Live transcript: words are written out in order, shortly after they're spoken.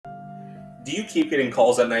Do you keep getting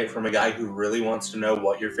calls at night from a guy who really wants to know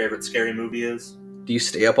what your favorite scary movie is? Do you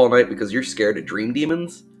stay up all night because you're scared of dream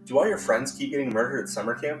demons? Do all your friends keep getting murdered at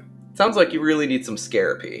summer camp? Sounds like you really need some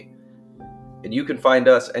Scare-Apy. And you can find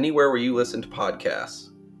us anywhere where you listen to podcasts.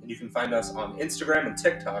 And you can find us on Instagram and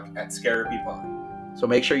TikTok at Scare-Apy Pod. So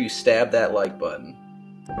make sure you stab that like button.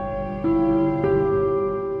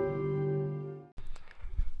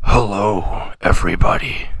 Hello,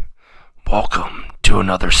 everybody. Welcome to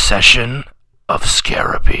another session of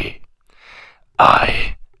Scare-Apy.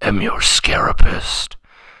 I am your Scarapist.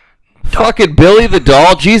 Fucking Billy the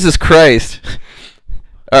Doll? Jesus Christ.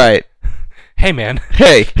 Alright. Hey, man.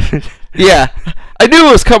 Hey. Yeah. I knew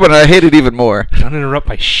it was coming and I hate it even more. Don't interrupt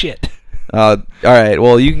my shit. Alright,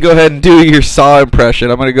 well, you can go ahead and do your Saw impression.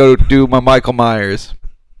 I'm gonna go do my Michael Myers.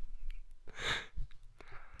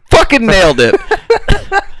 Fucking nailed it.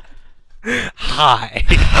 Hi.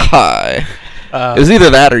 Hi. It was either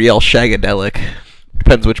that or yell Shagadelic.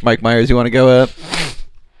 Depends which Mike Myers you want to go at.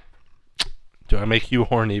 Do I make you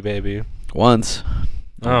horny, baby? Once.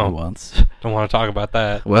 Oh. Only once. Don't want to talk about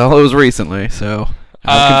that. Well, it was recently, so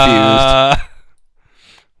I'm confused.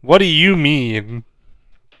 What do you mean?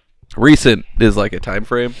 Recent is like a time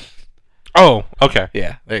frame. Oh, okay.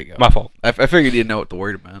 Yeah, there you go. My fault. I figured you didn't know what the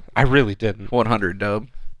word meant. I really didn't. 100 dub.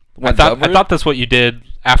 I thought that's what you did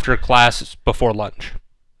after class before lunch.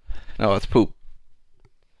 No, it's poop.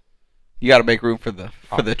 You gotta make room for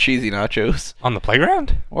the cheesy nachos. On the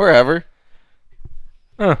playground? Wherever.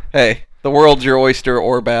 Huh. Hey, the world's your oyster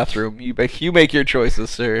or bathroom. You make your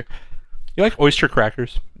choices, sir. You like oyster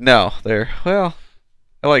crackers? No, I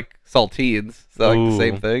like saltines. Is that like the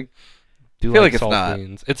same thing? I feel like it's not.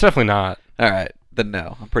 It's definitely not. Alright, then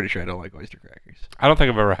no. I'm pretty sure I don't like oyster crackers. I don't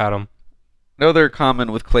think I've ever had them. No, they're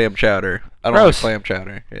common with clam chowder. I don't Gross. like clam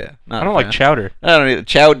chowder. Yeah, I don't like chowder. I don't either.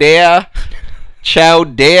 Chowder.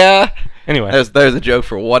 Chowder. Anyway. There's a joke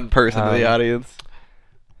for one person in the audience.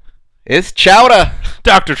 It's chowder.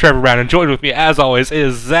 Dr. Trevor Brown, and joined with me, as always,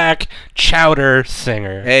 is Zach Chowder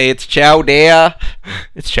Singer. Hey, it's chowder.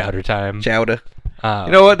 It's chowder time. Chowder.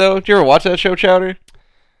 You know what, though? Did you ever watch that show, Chowder?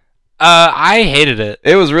 I hated it.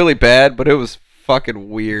 It was really bad, but it was fucking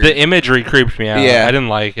weird. The imagery creeped me out. Yeah. I didn't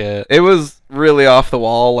like it. It was really off the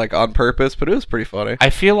wall, like on purpose, but it was pretty funny. I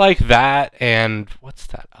feel like that and what's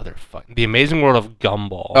that other The Amazing World of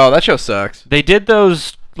Gumball. Oh, that show sucks. They did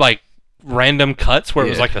those like random cuts where it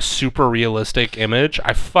was Yeah. like a super realistic image.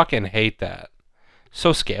 I fucking hate that.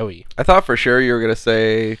 So scary. I thought for sure you were gonna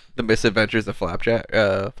say The Misadventures of Flapjack.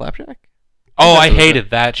 Flapjack? Oh, I hated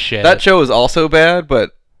that shit. That show was also bad,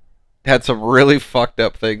 but had some really fucked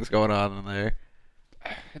up things going on in there.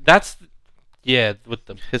 That's with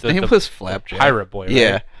His name was Flapjack. Pirate boy. Right?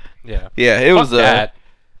 Yeah. Yeah. Yeah, it Fuck was that.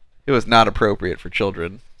 It was not appropriate for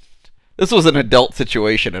children. This was an adult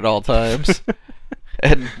situation at all times.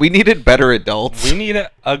 And we needed better adults. We need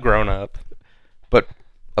a grown up. But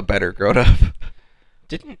a better grown up.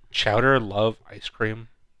 Didn't Chowder love ice cream?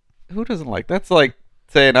 Who doesn't like? That's like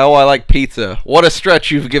saying, "Oh, I like pizza." What a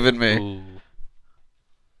stretch you've given me. Ooh.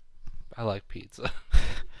 I like pizza.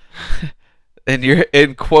 And you're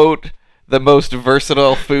in quote the most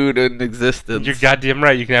versatile food in existence. You're goddamn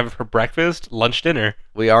right. You can have it for breakfast, lunch, dinner.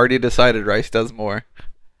 We already decided rice does more.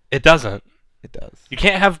 It doesn't. It does. You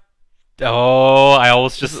can't have. Oh, I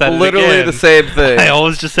almost just said literally it again. the same thing. I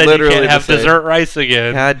always just said Literally you can't the have same. dessert rice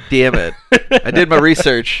again. God damn it. I did my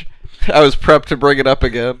research. I was prepped to bring it up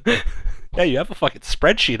again. Yeah, you have a fucking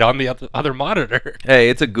spreadsheet on the other monitor. Hey,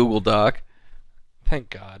 it's a Google Doc.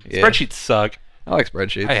 Thank God. Yeah. Spreadsheets suck. I like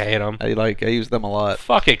spreadsheets. I hate them. I use them a lot.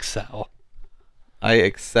 Fuck Excel. I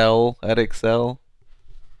excel at Excel.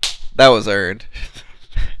 That was earned.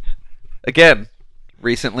 Again,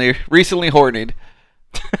 recently hornied.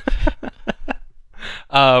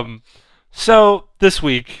 So this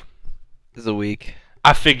week Is a week.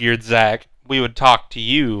 I figured, Zach, we would talk to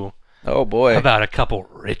you Oh boy. about a couple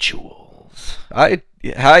rituals. I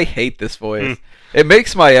hate this voice. It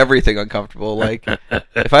makes my everything uncomfortable. Like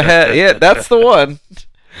if I had that's the one.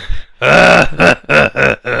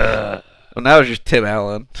 Well, now it's just Tim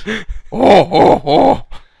Allen.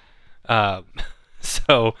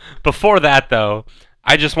 So before that, though,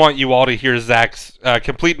 I just want you all to hear Zach's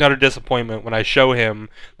complete and utter disappointment when I show him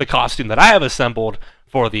the costume that I have assembled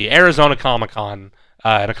for the Arizona Comic-Con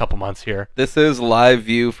in a couple months here. This is live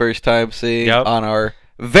view, first time seeing Yep. on our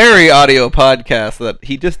very audio podcast that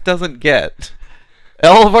he just doesn't get.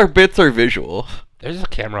 All of our bits are visual. There's a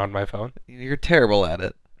camera on my phone. You're terrible at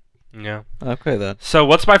it. Yeah. Okay then. So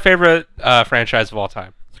what's my favorite franchise of all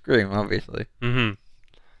time? Scream, obviously. Mm-hmm.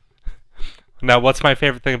 Now, what's my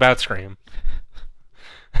favorite thing about Scream?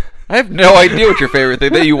 I have no idea what your favorite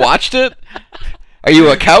thing. That you watched it? Are you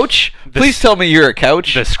a couch? Please tell me you're a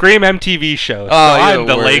couch. The Scream MTV show. So you're I'm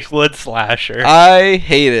the worst. Lakewood slasher. I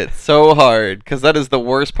hate it so hard because that is the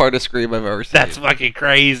worst part of Scream I've ever seen. That's fucking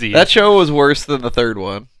crazy. That show was worse than the third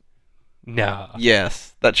one. No.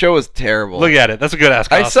 Yes, that show was terrible. Look at it. That's a good ass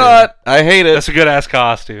costume. I saw it. I hate it. That's a good ass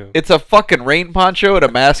costume. It's a fucking rain poncho and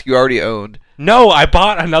a mask you already owned. No, I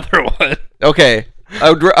bought another one. Okay,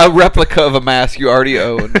 a replica of a mask you already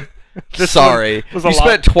owned. Sorry, was you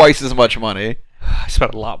spent twice as much money. I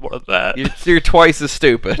spent a lot more than that. You're twice as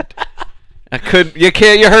stupid. I couldn't. You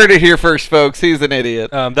can't. You heard it here first, folks. He's an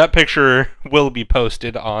idiot. That picture will be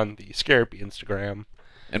posted on the Scarapy Instagram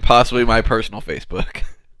And possibly my personal Facebook.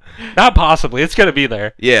 Not possibly. It's gonna be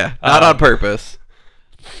there. Yeah, not on purpose.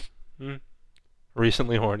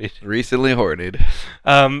 Recently horny. Recently horned.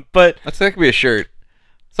 But That could be a shirt.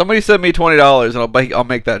 Somebody send me $20 and I'll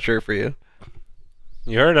make that shirt for you.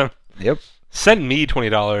 you heard him. Yep. Send me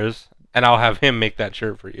 $20 and I'll have him make that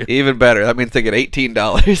shirt for you. Even better. That means I get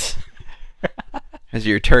 $18. As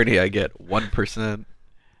your attorney, I get 1%.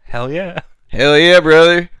 Hell yeah. Hell yeah,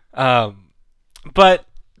 brother. But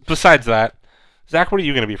besides that, Zach, what are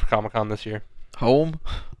you gonna be for Comic-Con this year? Home.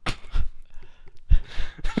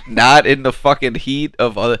 Not in the fucking heat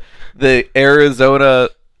of the Arizona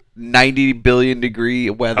 90 billion degree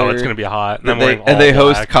weather. Oh, it's gonna be hot. And they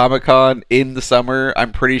host Comic-Con in the summer.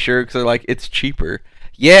 I'm pretty sure because they're like, it's cheaper.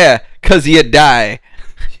 Yeah, because you die.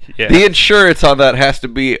 Yeah. The insurance on that has to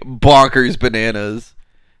be bonkers bananas.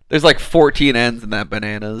 There's like 14 N's in that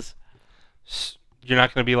bananas. You're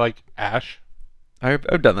not gonna be like Ash.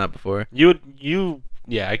 I've done that before.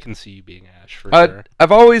 Yeah, I can see you being Ash for sure.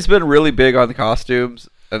 I've always been really big on the costumes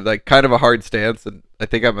and like kind of a hard stance, and I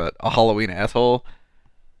think I'm a Halloween asshole.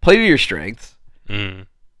 Play to your strengths. Mm.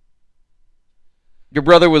 Your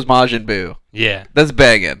brother was Majin Buu. Yeah. That's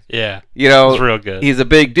banging. Yeah. You know, it's real good. He's a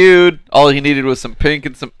big dude. All he needed was some pink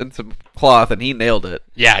and some cloth, and he nailed it.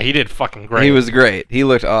 Yeah, he did fucking great. He was great. He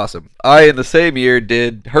looked awesome. I, in the same year,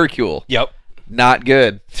 did Hercule. Yep. Not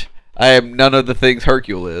good. I am none of the things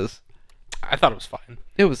Hercule is. I thought it was fine.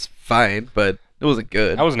 It was fine, but it wasn't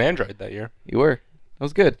good. I was an android that year. You were. That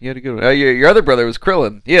was good. You had a good one. Your other brother was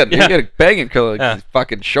Krillin. He had a banging Krillin. Yeah. He's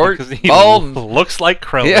fucking short, Because he bald. looks like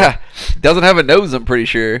Krillin. Yeah. Doesn't have a nose, I'm pretty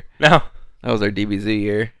sure. No. That was our DBZ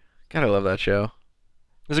year. God, I love that show.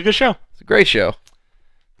 It was a good show. It's a great show.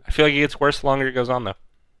 I feel like it gets worse the longer it goes on, though.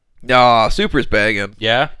 Nah, Super's banging.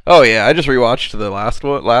 Yeah? Oh, yeah. I just rewatched the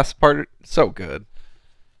last part. So good.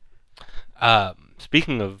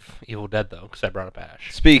 Speaking of Evil Dead, though, because I brought up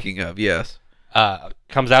Ash. Speaking of, yes.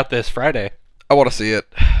 Comes out this Friday. I want to see it.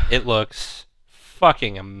 It looks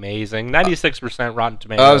fucking amazing. 96% Rotten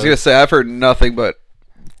Tomatoes. I was going to say, I've heard nothing but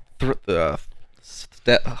oh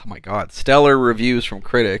my God, stellar reviews from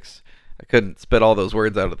critics. I couldn't spit all those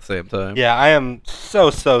words out at the same time. Yeah, I am so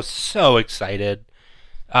excited.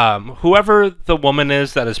 Whoever the woman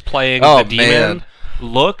is that is playing the demon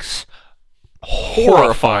looks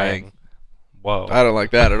horrifying. Whoa. I don't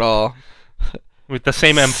like that at all. With the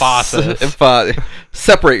same emphasis.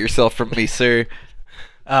 Separate yourself from me, sir.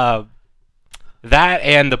 That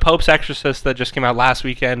and The Pope's Exorcist that just came out last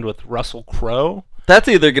weekend with Russell Crowe. That's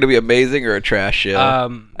either going to be amazing or a trash show.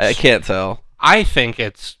 I can't tell. I think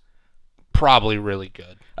it's probably really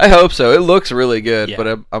good. I hope so. It looks really good, Yeah. but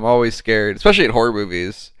I'm always scared, especially in horror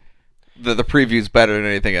movies. The preview's better than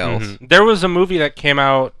anything else. Mm-hmm. There was a movie that came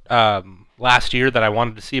out last year that I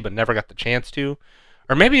wanted to see but never got the chance to.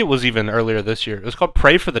 Or maybe it was even earlier this year. It was called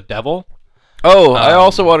Pray for the Devil. Oh, I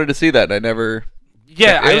also wanted to see that, and I never...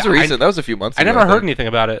 Yeah, it was recent. That was a few months ago. I never heard anything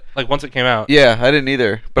about it, like, once it came out. Yeah, I didn't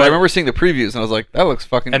either. But I remember seeing the previews, and I was like, that looks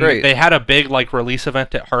fucking And great. they had a big, like, release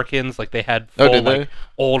event at Harkins. Like, they had full, did they? like,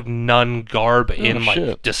 old nun garb in, like,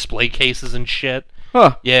 shit. display cases and shit.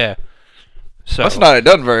 Huh. Yeah. So Must not have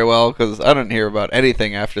done very well, because I didn't hear about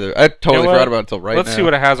anything after the... I totally forgot about it until right now. Let's see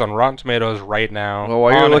what it has on Rotten Tomatoes right now. Well,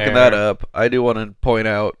 while you're on looking air. that up, I do want to point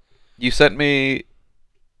out, you sent me...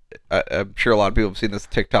 I'm sure a lot of people have seen this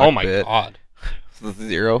TikTok Oh my bit. god. This is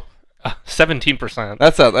 0. 17%.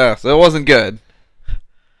 That's not... so it wasn't good.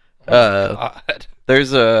 God.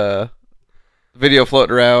 There's a video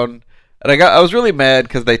floating around, and I was really mad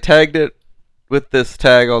because they tagged it with this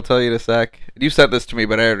tag. I'll tell you in a sec. You sent this to me,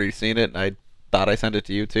 but I had already seen it, and I thought I sent it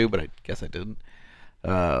to you too, but I guess I didn't.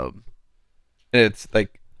 It's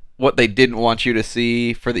like what they didn't want you to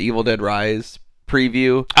see for the Evil Dead Rise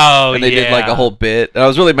preview. Oh, and they did like a whole bit. And I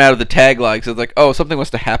was really mad with the tagline because it's like, oh, something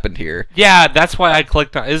must have happened here. Yeah, that's why I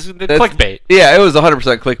clicked on. Is clickbait? Yeah, it was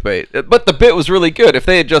 100% clickbait. But the bit was really good. If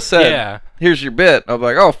they had just said, "Here's your bit," I'm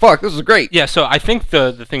like, "Oh fuck, this is great." Yeah, so I think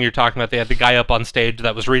the thing you're talking about, they had the guy up on stage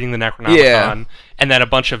that was reading the Necronomicon, and then a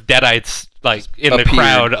bunch of Deadites like in the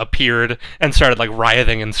crowd appeared and started like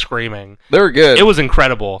writhing and screaming. They were good. It was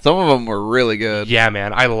incredible. Some of them were really good. Yeah,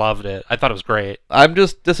 man, I loved it. I thought it was great. I'm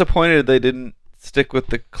just disappointed they didn't stick with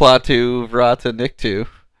the Klaatu Vrata Niktu.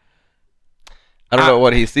 I don't know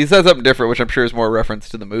what he said something different, which I'm sure is more a reference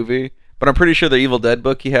to the movie. But I'm pretty sure the Evil Dead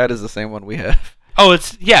book he had is the same one we have. Oh,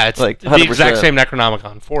 it's like the 100%. exact same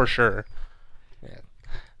Necronomicon for sure. Yeah.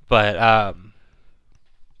 But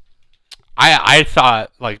I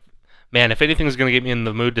thought like, man, if anything's gonna get me in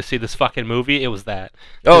the mood to see this fucking movie, it was that.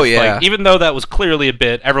 Oh yeah. Like, even though that was clearly a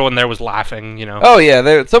bit, everyone there was laughing. You know. Oh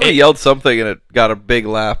yeah. Somebody yelled something and it got a big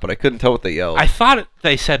laugh, but I couldn't tell what they yelled. I thought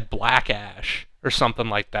they said Black Ash or something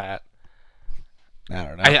like that. I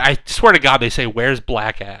don't know. I swear to God, they say, "Where's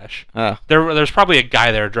Black Ash?" There's probably a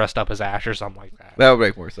guy there dressed up as Ash or something like that. That would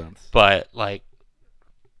make more sense. But like,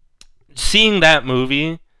 seeing that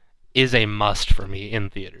movie is a must for me in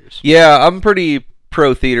theaters. Yeah, I'm pretty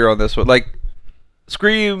pro theater on this one. Like,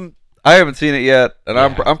 Scream, I haven't seen it yet, and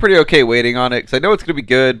I'm pretty okay waiting on it because I know it's gonna be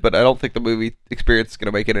good, but I don't think the movie experience is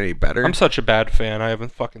gonna make it any better. I'm such a bad fan. I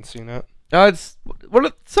haven't fucking seen it.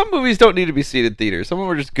 Some movies don't need to be seen in theaters. Some of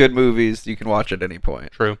them are just good movies you can watch at any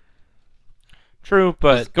point. True,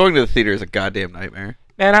 but just going to the theater is a goddamn nightmare.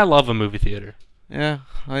 Man, I love a movie theater. Yeah,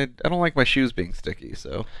 I don't like my shoes being sticky,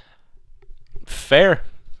 so fair.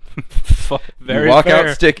 Very you walk fair.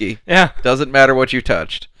 out sticky. Yeah, doesn't matter what you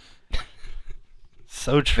touched.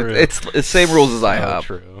 So true. It's the same rules as IHOP.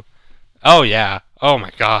 True. Oh yeah. Oh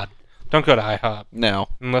my God. Don't go to IHOP. No.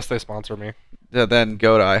 Unless they sponsor me. Then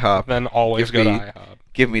go to IHOP. Then always go to IHOP.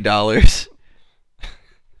 Give me dollars.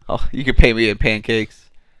 Oh, you can pay me in pancakes.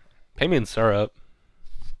 Pay me in syrup.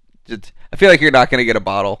 I feel like you're not gonna get a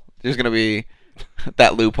bottle. There's gonna be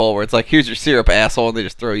that loophole where it's like, here's your syrup, asshole, and they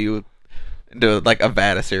just throw you into like a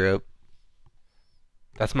vat of syrup.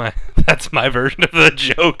 That's my version of the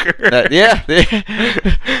Joker. Yeah.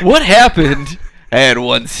 What happened? I had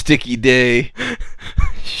one sticky day.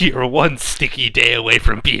 You're one sticky day away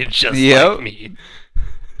from being just like me.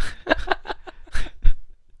 I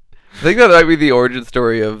think that might be the origin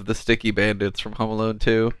story of the Sticky Bandits from Home Alone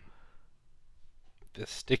 2. The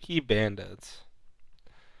Sticky Bandits.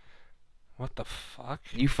 What the fuck?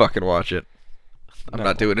 You fucking watch it. I'm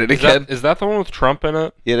not doing it is again. Is that the one with Trump in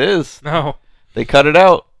it? It is. No. They cut it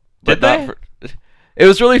out. Did they? It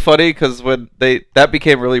was really funny because when that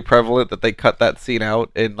became really prevalent that they cut that scene out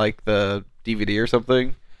in like the DVD or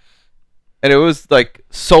something, and it was like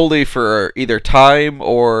solely for either time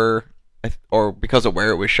or because of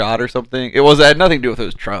where it was shot or something. It had nothing to do with it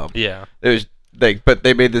was Trump. Yeah. It was but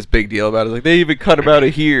they made this big deal about it. Like they even cut him out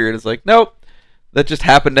of here, and it's like nope, that just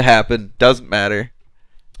happened to happen. Doesn't matter.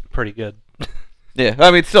 Pretty good. Yeah, I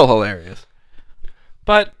mean it's still hilarious.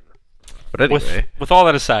 But anyway, with all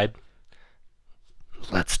that aside,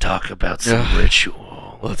 let's talk about some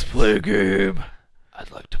ritual. Let's play a game.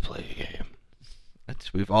 I'd like to play a game.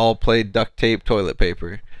 We've all played duct tape toilet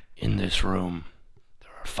paper. In this room,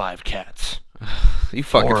 there are 5 cats. You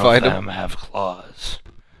fucking 4 find of them have claws.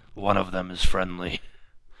 One of them is friendly.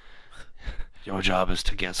 Your job is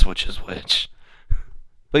to guess which is which.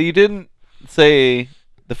 But you didn't say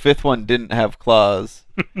the 5th one didn't have claws.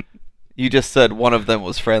 You just said one of them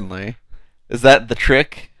was friendly. Is that the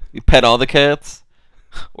trick? You pet all the cats?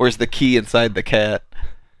 Or is the key inside the cat?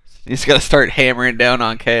 You just gotta start hammering down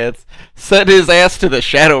on cats. Send his ass to the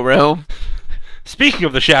Shadow Realm. Speaking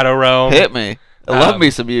of the Shadow Realm, hit me. I love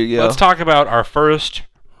me some Yu-Gi-Oh. Let's talk about our first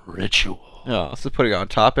ritual. Oh, this is putting on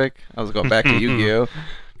topic. I was going back to Yu-Gi-Oh.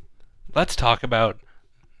 Let's talk about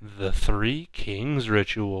the 3 Kings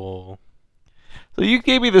ritual. So you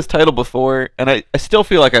gave me this title before, and I still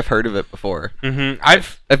feel like I've heard of it before. Mm-hmm.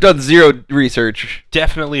 I've done zero research.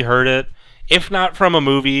 Definitely heard it. If not from a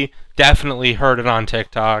movie, definitely heard it on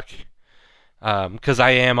TikTok. Because I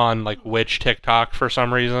am on like Witch TikTok for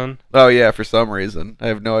some reason. Oh yeah, for some reason. I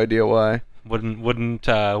have no idea why. Wouldn't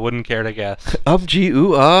care to guess.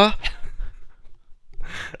 Ooh-ah.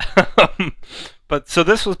 But so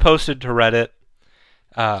this was posted to Reddit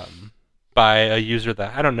by a user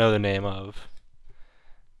that I don't know the name of.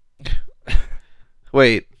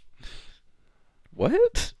 Wait.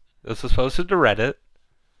 What? This was posted to Reddit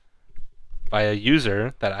by a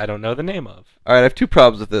user that I don't know the name of. Alright, I have 2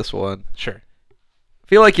 problems with this one. Sure. I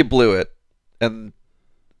feel like you blew it. And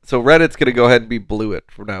so Reddit's going to go ahead and be blew it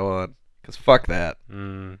from now on. Because fuck that.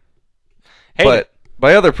 Hate But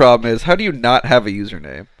my other problem is, how do you not have a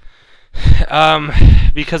username?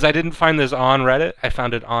 it. Because I didn't find this on Reddit. I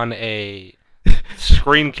found it on a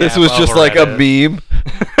screen cap. This was of just like a Reddit.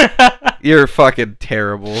 meme. You're fucking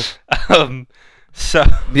terrible. So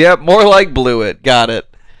Yep, more like Blew It. Got it.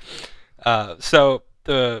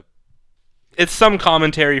 It's some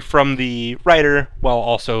commentary from the writer while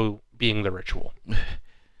also being the ritual.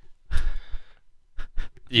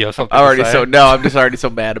 You know something? I'm just already so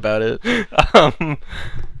mad about it. All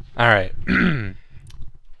right.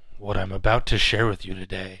 What I'm about to share with you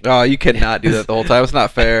today Oh, you cannot do that the whole time. It's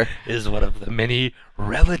not fair. is one of the many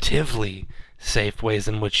relatively safe ways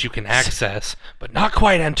in which you can access, but not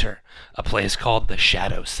quite enter, a place called the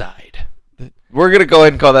Shadow Side. We're gonna go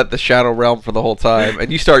ahead and call that the Shadow Realm for the whole time,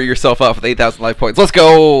 and you start yourself off with 8,000 life points. Let's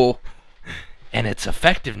go. And its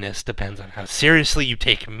effectiveness depends on how seriously you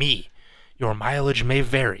take me. Your mileage may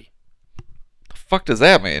vary. The fuck does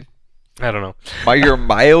that mean? I don't know. Your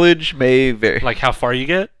mileage may vary. Like how far you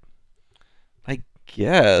get? I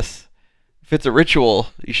guess if it's a ritual,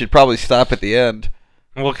 you should probably stop at the end.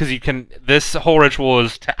 Well, because you can. This whole ritual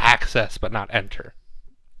is to access but not enter.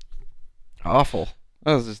 Awful.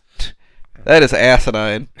 That is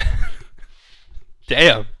asinine.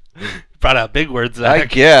 Damn. Brought out big words, Zach. I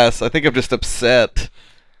guess. I think I'm just upset.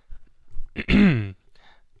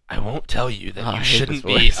 I won't tell you that I you hate shouldn't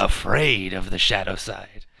this be voice. afraid of the Shadow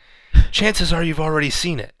Side. Chances are you've already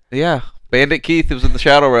seen it Yeah, Bandit Keith was in the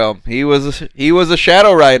Shadow Realm. He was a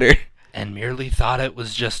Shadow Rider. and merely thought it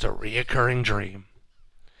was just a reoccurring dream.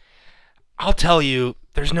 I'll tell you,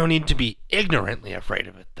 there's no need to be ignorantly afraid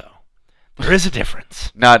of it, though. There is a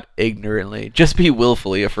difference. Not ignorantly, just be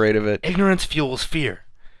willfully afraid of it. Ignorance fuels fear,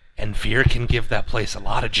 and fear can give that place a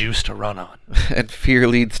lot of juice to run on. And fear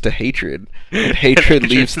leads to hatred. And hatred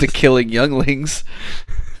leads to killing younglings.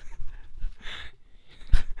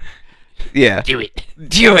 Yeah. Do it.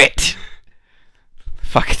 Do it!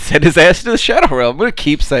 Fucking send his ass to the Shadow Realm. I'm gonna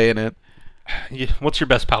keep saying it. What's your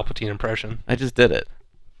best Palpatine impression? I just did it.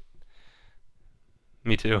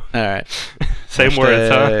 Me too. Alright. Same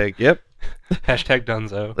words, huh? Yep. Hashtag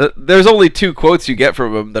Dunzo. There's only two quotes you get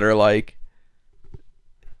from him that are like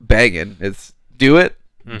banging. It's do it,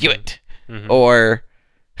 do it. Or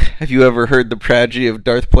have you ever heard the tragedy of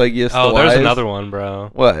Darth Plagueis the Wise? There's another one, bro.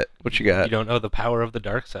 What you got? You don't know the power of the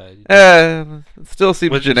dark side. It still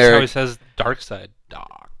seems Which generic. is how he says dark side.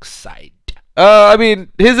 Dark side. I mean,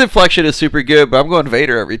 his inflection is super good, but I'm going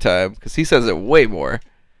Vader every time because he says it way more.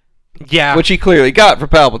 Yeah. Which he clearly got for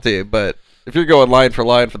Palpatine, but if you're going line for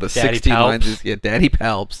line for the Daddy 16 Palps. lines, Daddy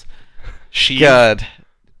Palps. She. God,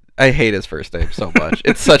 I hate his first name so much.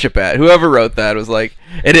 It's such a bad. Whoever wrote that was like,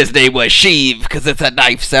 and his name was Sheev because it's a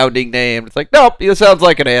knife-sounding name. It's like, nope, he sounds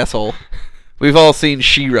like an asshole. We've all seen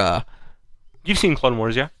She-Ra. You've seen Clone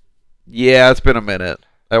Wars, yeah? Yeah, it's been a minute.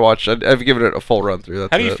 I've given it a full run through.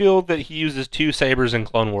 How do you feel that he uses 2 sabers in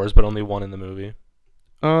Clone Wars, but only 1 in the movie?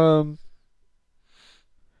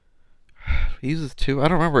 He uses 2. I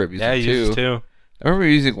don't remember him using 2. Yeah, he uses 2. I remember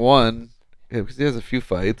using 1 because he has a few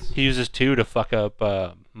fights. He uses 2 to fuck up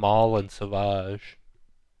Maul and Savage.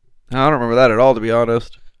 I don't remember that at all, to be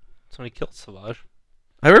honest. That's when he kills Savage.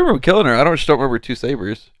 I remember him killing her. I just don't remember 2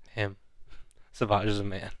 sabers. Him. Savage is a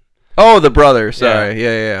man. Oh, the brother. Sorry.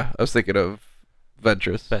 Yeah. I was thinking of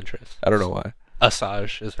Ventress. I don't know why.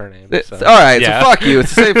 Asajj is her name. So. Alright, so fuck you.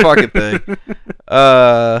 It's the same fucking thing.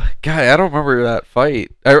 God, I don't remember that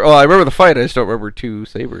fight. I remember the fight. I just don't remember 2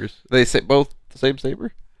 sabers. They say both the same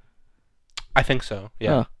saber? I think so.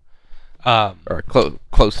 Yeah. Or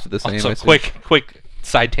close to the same. Also, quick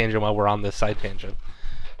side tangent while we're on this side tangent.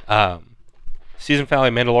 Season finale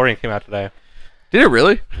Mandalorian came out today. Did it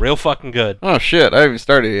really? Real fucking good. Oh shit! I haven't even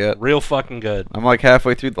started it yet. Real fucking good. I'm like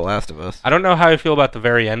halfway through The Last of Us. I don't know how I feel about the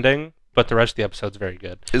very ending, but the rest of the episode's very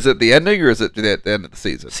good. Is it the ending or is it the end of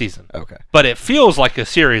the season? Okay. But it feels like a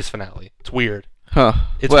series finale. It's weird. Huh.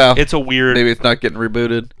 It's a weird. Maybe it's not getting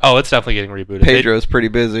rebooted. Oh, it's definitely getting rebooted. Pedro's pretty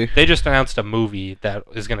busy. They just announced a movie that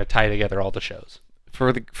is going to tie together all the shows.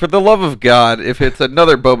 For the love of God, if it's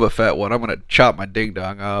another Boba Fett one, I'm gonna chop my ding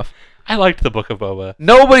dong off. I liked the Book of Boba.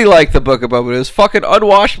 Nobody liked the Book of Boba. It was fucking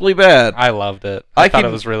unwashably bad. I loved it. I thought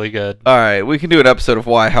it was really good. All right, we can do an episode of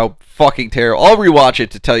how fucking terrible. I'll rewatch it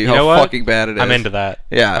to tell you how fucking bad it is. I'm into that.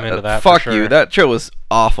 Yeah, I'm into that. Fuck for sure. you. That show was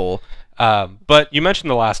awful. But you mentioned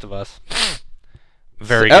The Last of Us.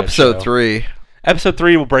 Very good Episode show. 3. Episode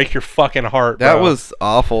 3 will break your fucking heart, bro. That was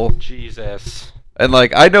awful. Jesus. And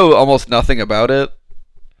I know almost nothing about it,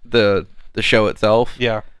 the show itself.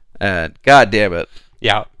 Yeah. And god damn it.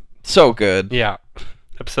 Yeah. So good. Yeah.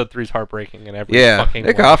 Episode 3 is heartbreaking in every fucking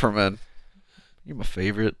Nick way. Offerman. You're my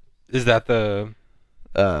favorite. Is that the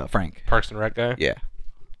Frank. Parks and Rec guy. Yeah.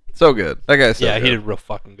 So good. That guy's so Yeah, good. he did real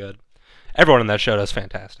fucking good. Everyone in that show does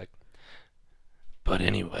fantastic. But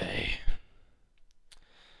anyway,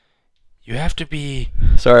 you have to be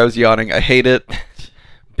Sorry, I was yawning. I hate it.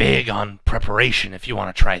 big on preparation if you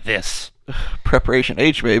want to try this. Preparation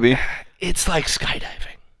H, baby. It's like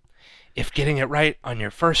skydiving. If getting it right on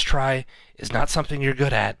your first try is not something you're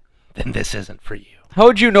good at, then this isn't for you. How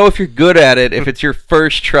would you know if you're good at it if it's your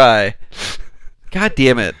first try? God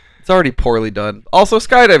damn it. It's already poorly done. Also,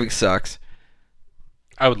 skydiving sucks.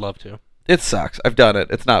 I would love to. It sucks. I've done it.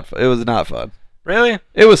 It was not fun. Really?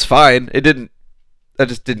 It was fine. I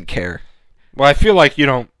just didn't care. Well, I feel like you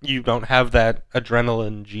don't have that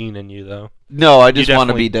adrenaline gene in you though. No, I just want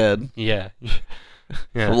to definitely- be dead. Yeah.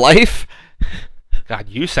 Yeah. Life? God,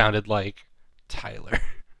 you sounded like Tyler.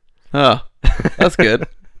 Oh, that's good.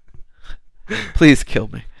 Please kill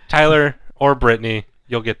me. Tyler or Brittany,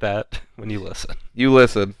 you'll get that when you listen. You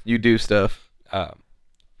listen. You do stuff.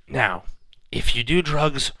 Now, if you do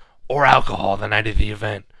drugs or alcohol the night of the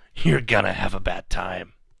event, you're gonna have a bad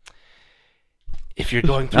time. If you're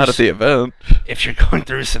going through Not at the event. if you're going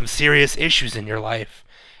through some serious issues in your life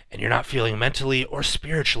and you're not feeling mentally or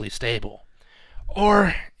spiritually stable,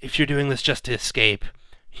 or if you're doing this just to escape,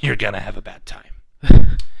 you're gonna have a bad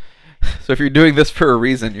time. So if you're doing this for a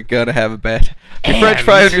reason, you're gonna have a bad. Your French And-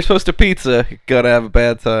 fry when you're supposed to pizza, you're gonna have a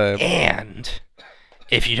bad time. And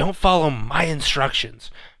if you don't follow my instructions,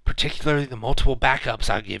 particularly the multiple backups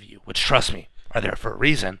I'll give you, which trust me, are there for a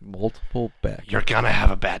reason, Multiple back. you're gonna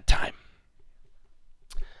have a bad time.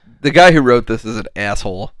 The guy who wrote this is an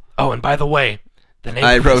asshole. Oh, and by the way, the name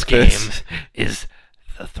I of this wrote game this. is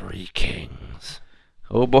The Three Kings.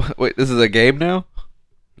 Oh boy! Wait, this is a game now?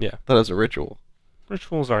 Yeah. Thought it was a ritual.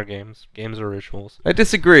 Rituals are games. Games are rituals. I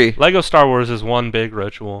disagree. Lego Star Wars is one big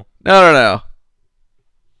ritual. No.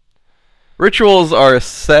 Rituals are a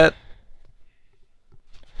set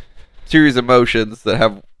series of motions that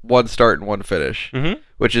have one start and one finish, Mm-hmm.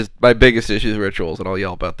 which is my biggest issue with rituals, and I'll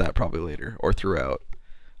yell about that probably later or throughout.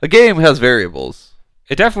 A game has variables.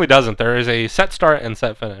 It definitely doesn't. There is a set start and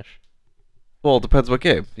set finish. Well, it depends what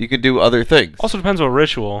game. You can do other things. Also depends what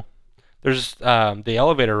ritual. There's the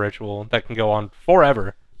elevator ritual that can go on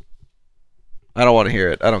forever. I don't want to hear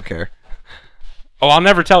it. I don't care. Oh, I'll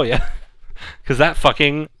never tell you. Because that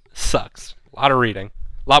fucking sucks. A lot of reading.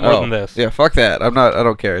 A lot more than this. Yeah, fuck that. I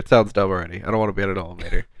don't care. It sounds dumb already. I don't want to be in an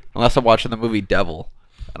elevator. Unless I'm watching the movie Devil.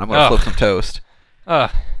 And I'm going to Ugh. flip some toast. Uh,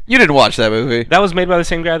 You didn't watch that movie. that was made by the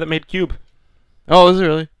same guy that made Cube. Oh, is it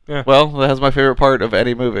really? Yeah. Well, that has my favorite part of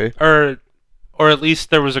any movie. Or at least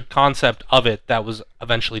there was a concept of it that was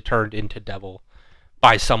eventually turned into Devil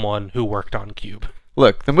by someone who worked on Cube.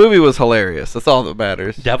 Look, the movie was hilarious. That's all that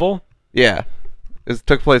matters. Devil? Yeah. It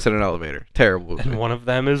took place in an elevator. Terrible movie. And one of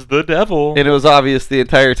them is the devil. And it was obvious the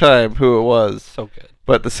entire time who it was. So good.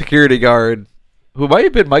 But the security guard, who might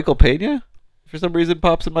have been Michael Pena, for some reason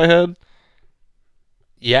pops in my head.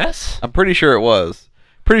 Yes? I'm pretty sure it was.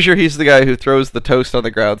 Pretty sure he's the guy who throws the toast on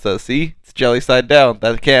the ground and says, see, it's jelly side down.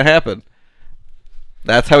 That can't happen.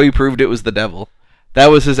 That's how he proved it was the devil. That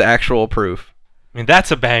was his actual proof. I mean,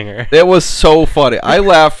 that's a banger. It was so funny. I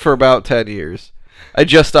laughed for about 10 years. I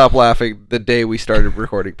just stopped laughing the day we started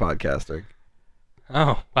recording podcasting.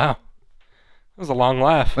 Oh, wow. That was a long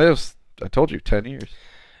laugh. I told you, 10 years.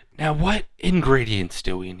 Now, what ingredients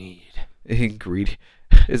do we need? Ingredient.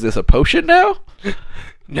 Is this a potion now?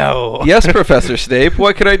 No. Yes, Professor Snape.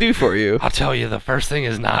 What can I do for you? I'll tell you, the first thing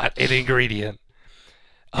is not an ingredient.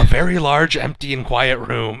 A very large, empty, and quiet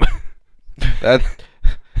room.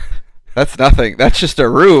 That's nothing. That's just a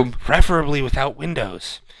room. Preferably without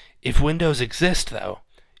windows. If windows exist, though,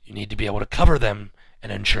 you need to be able to cover them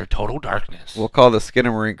and ensure total darkness. We'll call the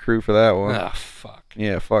Skinnamarink crew for that one. Ugh, fuck.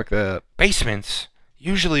 Yeah, fuck that. Basements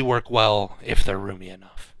usually work well if they're roomy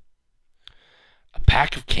enough. A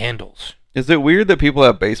pack of candles. Is it weird that people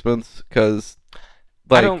have basements? Because,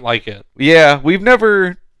 I don't like it. yeah, we've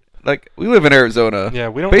never, we live in Arizona. Yeah,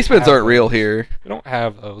 we don't. Basements have aren't real those. here. We don't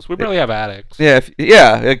have those. We barely have attics. Yeah,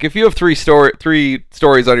 if you have three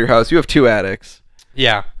stories on your house, you have two attics,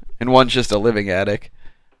 Yeah. and one's just a living attic.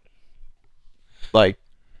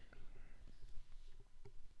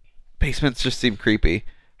 Basements just seem creepy.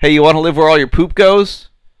 Hey, you want to live where all your poop goes?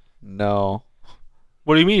 No.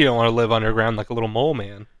 What do you mean you don't want to live underground like a little mole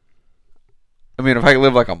man? I mean, if I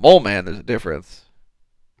live like a mole man, there's a difference.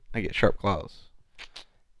 I get sharp claws.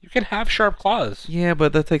 You can have sharp claws. Yeah,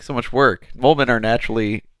 but that takes so much work. Mole men are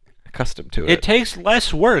naturally accustomed to it. It takes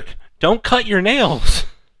less work. Don't cut your nails.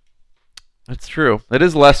 That's true. It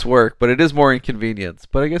is less work, but it is more inconvenience.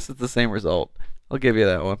 But I guess it's the same result. I'll give you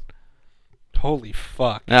that one. Holy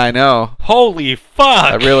fuck. I know. Holy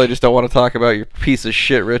fuck! I really just don't want to talk about your piece of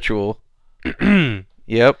shit ritual.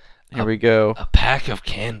 Yep. Here we go. A pack of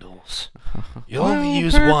candles. You'll only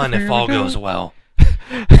use one if all goes well.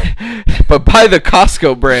 But buy the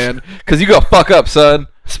Costco brand, because you go fuck up, son.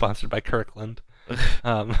 Sponsored by Kirkland.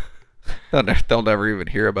 They'll never even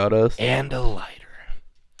hear about us. And a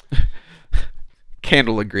lighter.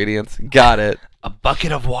 Candle ingredients. Got it. A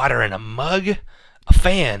bucket of water in a mug. A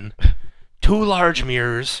fan. 2 large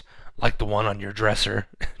mirrors, like the one on your dresser.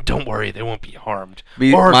 Don't worry, they won't be harmed.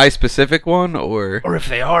 My specific one, or if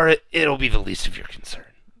they are, it'll be the least of your concern.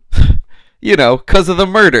 You know, because of the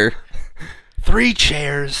murder. 3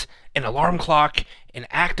 chairs, an alarm clock, an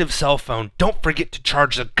active cell phone. Don't forget to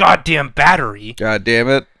charge the goddamn battery. God damn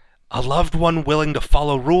it. A loved one willing to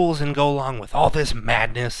follow rules and go along with all this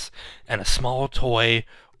madness, and a small toy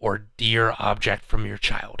or dear object from your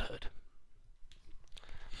childhood.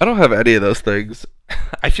 I don't have any of those things.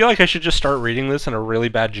 I feel like I should just start reading this in a really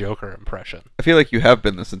bad Joker impression. I feel like you have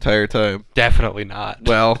been this entire time. Definitely not.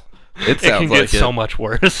 Well, it sounds can like get so much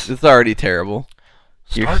worse. It's already terrible.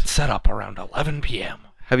 Start setup around 11 p.m.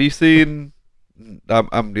 Have you seen...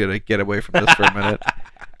 I'm going to get away from this for a minute.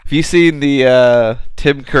 Have you seen the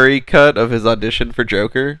Tim Curry cut of his audition for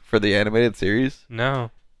Joker for the animated series? No.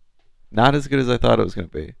 Not as good as I thought it was going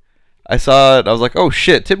to be. I saw it, I was like, oh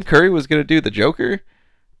shit, Tim Curry was going to do the Joker?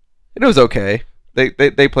 And it was okay. They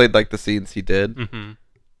played like the scenes he did. Mm-hmm.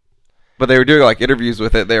 But they were doing like interviews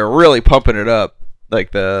with it. They were really pumping it up.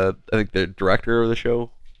 Like I think the director of the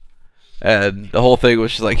show. And the whole thing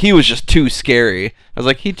was just like, he was just too scary. I was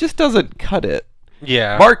like, he just doesn't cut it.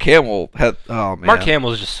 Yeah. Mark Hamill had, oh man. Mark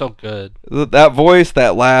Hamill is just so good. That voice,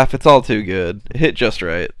 that laugh, it's all too good. It hit just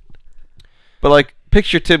right. But like,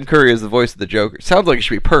 picture Tim Curry as the voice of the Joker. Sounds like it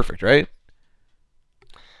should be perfect, right?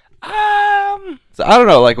 So I don't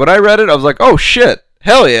know, like when I read it, I was like, oh shit,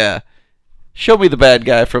 hell yeah. Show me the bad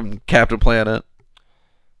guy from Captain Planet.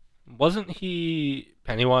 Wasn't he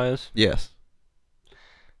Pennywise? Yes.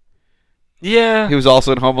 Yeah. He was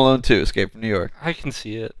also in Home Alone 2, Escape from New York. I can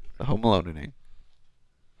see it. The Home Alone-ing.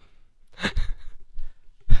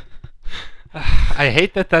 I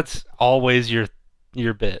hate that that's always your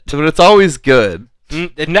bit. But it's always good.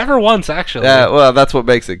 It never once, actually. Well, that's what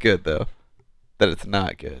makes it good, though. That it's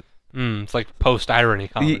not good. It's like post-irony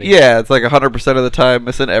comedy. Yeah, it's like 100% of the time,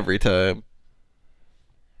 missing every time.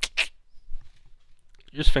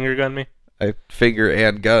 You just finger gun me? I finger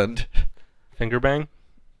and gunned. Finger bang?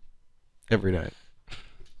 Every night.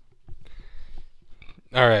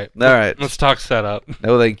 Alright. Alright. Let's talk setup.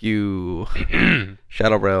 No thank you.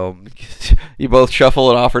 Shadow Realm. You both shuffle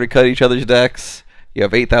and offer to cut each other's decks. You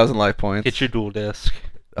have 8,000 life points. Get your dual disc.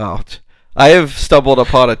 Oh, I have stumbled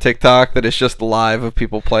upon a TikTok that is just live of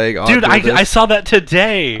people playing on. Dude, I saw that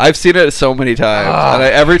today. I've seen it so many times. And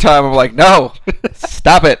every time I'm like, no,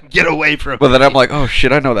 stop it. Get away from But me. then I'm like, oh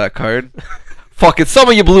shit, I know that card. Fucking some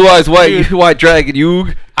of you blue eyes white, you white dragon,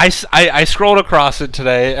 you. I scrolled across it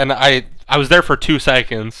today, and I was there for 2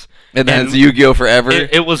 seconds. And then it's Yu-Gi-Oh! Forever.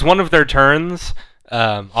 It was one of their turns,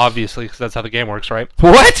 obviously, because that's how the game works, right?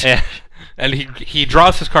 What? And he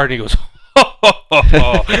draws his card, and he goes, ho, ho, ho,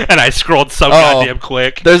 ho. And I scrolled so goddamn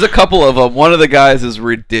quick. There's a couple of them. One of the guys is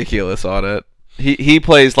ridiculous on it. He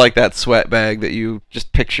plays like that sweat bag that you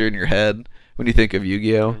just picture in your head when you think of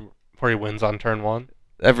Yu-Gi-Oh! Where he wins on turn 1.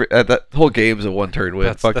 That whole game's a one-turn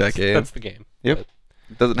win. Fuck that game. That's the game. Yep. But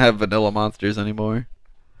it doesn't have vanilla monsters anymore.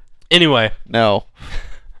 Anyway. No.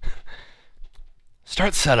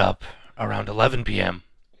 Start setup around 11 p.m.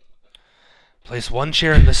 Place 1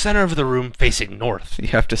 chair in the center of the room facing north. You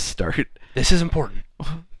have to start. This is important.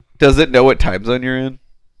 Does it know what time zone you're in?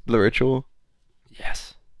 The ritual?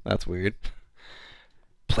 Yes. That's weird.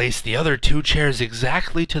 Place the other 2 chairs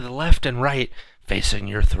exactly to the left and right facing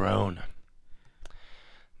your throne.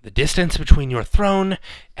 The distance between your throne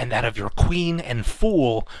and that of your queen and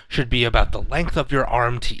fool should be about the length of your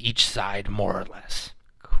arm to each side, more or less.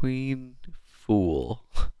 Queen, fool.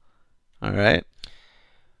 Alright.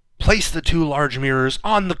 Place the 2 large mirrors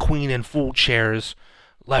on the queen and fool chairs,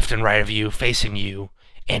 left and right of you, facing you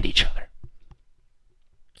and each other.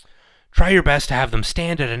 Try your best to have them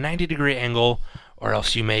stand at a 90-degree angle, or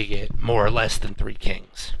else you may get more or less than 3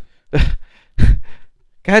 kings.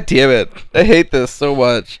 God damn it. I hate this so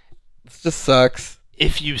much. This just sucks.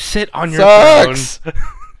 If you sit on your throne,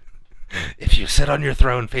 if you sit on your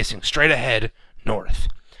throne facing straight ahead, north,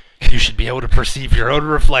 you should be able to perceive your own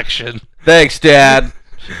reflection. Thanks, Dad.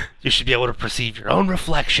 You should be able to perceive your own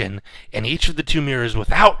reflection in each of the 2 mirrors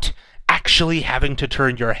without actually having to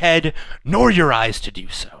turn your head nor your eyes to do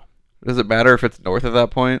so. Does it matter if it's north at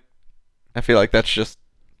that point? I feel like that's just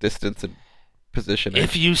distance and positioning.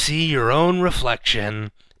 If you see your own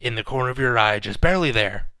reflection in the corner of your eye, just barely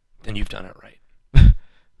there, then you've done it right.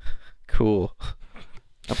 Cool.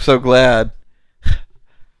 I'm so glad.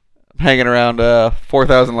 I'm hanging around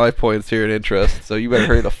 4,000 life points here in interest, so you better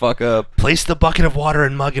hurry the fuck up. Place the bucket of water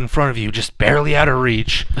and mug in front of you, just barely out of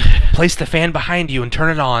reach. Place the fan behind you and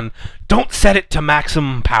turn it on. Don't set it to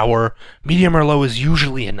maximum power. Medium or low is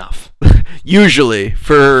usually enough. Usually,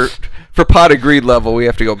 for pot of greed level, we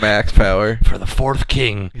have to go max power. For the fourth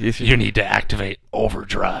king, you need to activate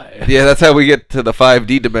overdrive. Yeah, that's how we get to the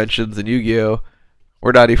 5D dimensions in Yu-Gi-Oh!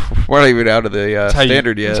 We're not even out of the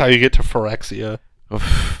standard yet. That's how you get to Phyrexia.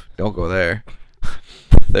 Don't go there.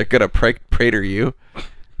 They're gonna praetor you.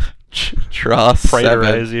 Draw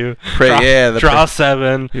Praetorize 7. you. Draw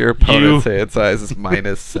 7. Your opponent's hand size is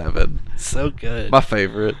 -7. So good. My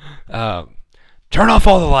favorite. Turn off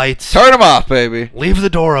all the lights. Turn them off, baby. Leave the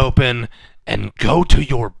door open and go to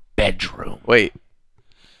your bedroom. Wait.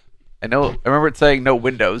 I remember it saying no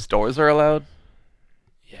windows. Doors are allowed.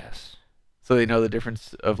 Yes. So they know the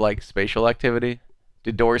difference of like spatial activity.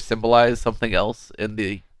 Do doors symbolize something else in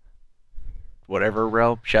the whatever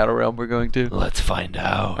realm, shadow realm we're going to? Let's find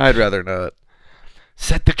out. I'd rather not.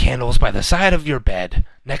 Set the candles by the side of your bed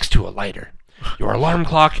next to a lighter, your alarm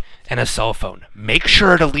clock, and a cell phone. Make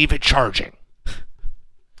sure to leave it charging.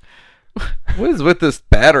 What is with this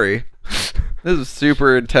battery? This is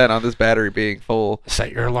super intent on this battery being full.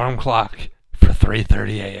 Set your alarm clock for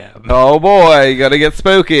 3:30 a.m. Oh boy, you gotta get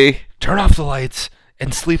spooky. Turn off the lights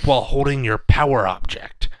and sleep while holding your power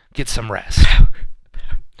object. Get some rest.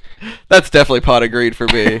 That's definitely pot of greed for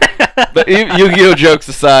me. But Yu-Gi-Oh! Jokes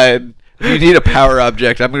aside, if you need a power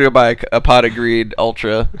object, I'm gonna go buy a pot of greed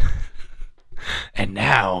Ultra. And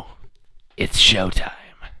now, it's showtime.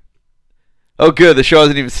 Oh good, the show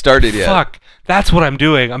hasn't even started yet. Fuck, that's what I'm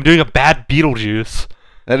doing. I'm doing a bad Beetlejuice.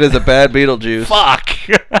 That is a bad Beetlejuice. Fuck.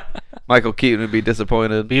 Michael Keaton would be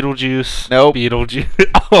disappointed. Beetlejuice. Nope.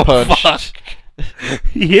 Beetlejuice. Oh, Punch. fuck.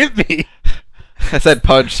 He hit me. I said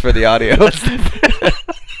punch for the audio.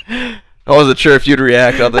 I wasn't sure if you'd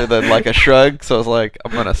react other than like a shrug, so I was like,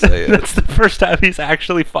 I'm gonna say it. That's the first time he's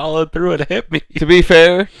actually followed through and hit me. To be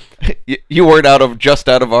fair, you weren't just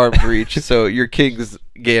out of arm's reach, so your king's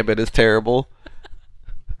gambit is terrible.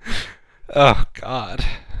 Oh, God.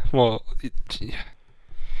 Well,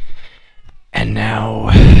 and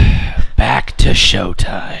now, back to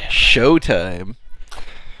showtime. Showtime.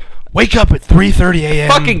 Wake up at 3:30 a.m.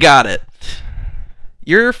 Fucking got it.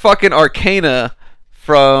 You're fucking Arcana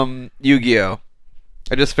from Yu-Gi-Oh!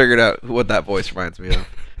 I just figured out what that voice reminds me of.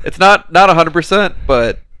 It's not 100%,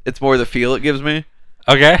 but it's more the feel it gives me.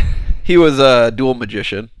 Okay. He was a dual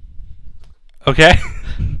magician. Okay.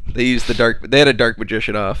 They had a dark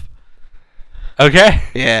magician off. Okay.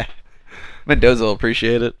 Yeah. Mendoza will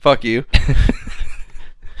appreciate it. Fuck you.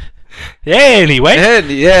 Anyway. And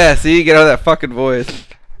yeah, see, you get out of that fucking voice.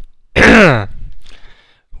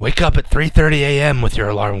 Wake up at 3:30 a.m. with your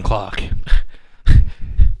alarm clock.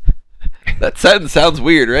 That sentence sounds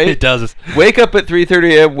weird, right? It does. Wake up at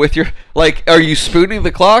 3:30 a.m. with your are you spooning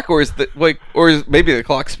the clock, or is maybe the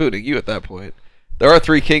clock spooning you at that point? There are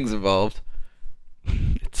 3 kings involved.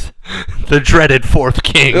 It's the dreaded fourth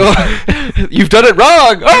king. You've done it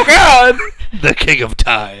wrong. Oh God! The king of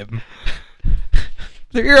time.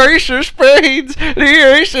 The ace of spades.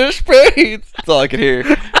 The ace of spades. That's all I can hear.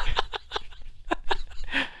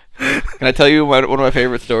 Can I tell you one of my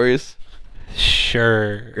favorite stories?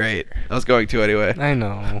 Sure. Great. I was going to anyway. I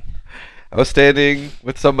know. I was standing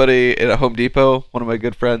with somebody in a Home Depot, one of my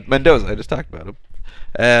good friends, Mendoza, I just talked about him.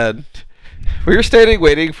 And we were standing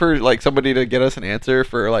waiting for like somebody to get us an answer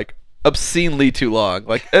for like obscenely too long.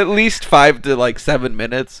 Like at least 5 to 7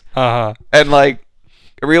 minutes. Uh-huh. And like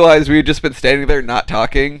I realized we had just been standing there not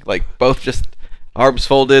talking, like both just arms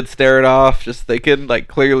folded, staring off, just thinking, like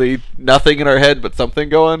clearly nothing in our head but something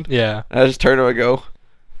going. Yeah. And I just turn to him and go,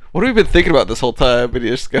 what have we been thinking about this whole time? And he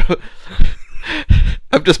just go,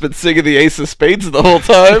 I've just been singing the Ace of Spades the whole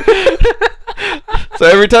time. So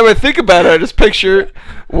every time I think about it, I just picture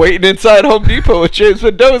waiting inside Home Depot with James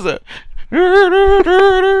Mendoza. I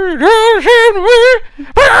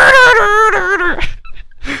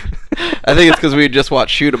think it's because we had just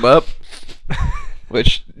watched Shoot 'Em Up,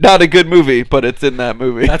 which not a good movie, but it's in that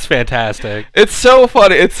movie. That's fantastic. It's so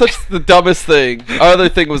funny. It's such the dumbest thing. Our other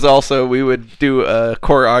thing was also we would do a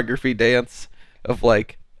choreography dance of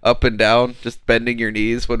like up and down, just bending your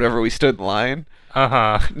knees whenever we stood in line.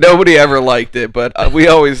 Uh-huh. Nobody ever liked it, but we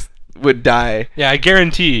always would die. Yeah, I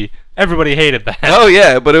guarantee everybody hated that. Oh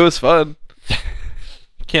yeah, but it was fun.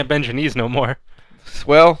 Can't bend your knees no more.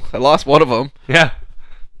 Well, I lost one of them. Yeah.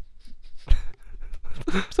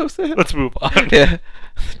 So sad. Let's move on. Yeah.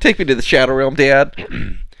 Take me to the Shadow Realm, Dad.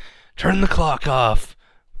 Turn the clock off,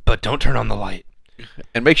 but don't turn on the light.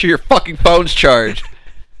 And make sure your fucking phone's charged.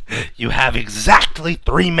 You have exactly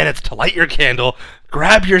 3 minutes to light your candle,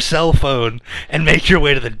 grab your cell phone, and make your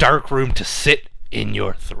way to the dark room to sit in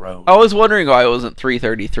your throne. I was wondering why it wasn't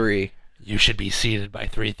 3:33. You should be seated by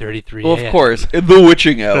 3:33 Well, of a.m. course, in the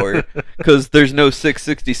witching hour. Because there's no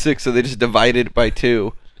 666, so they just divided it by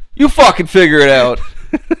 2. You fucking figure it out.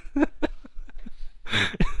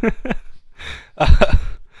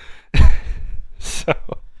 So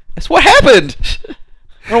That's what happened.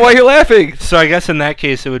 I don't know why you're laughing. I guess in that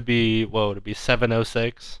case it would be, it'd be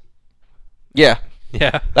 7:06? Yeah.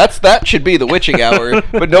 Yeah. That should be the witching hour,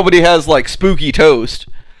 but nobody has, like, spooky toast.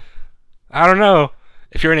 I don't know.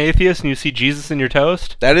 If you're an atheist and you see Jesus in your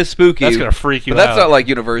toast, That is spooky. that's going to freak you But that's out. not, like,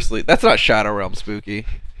 universally. That's not Shadow Realm spooky.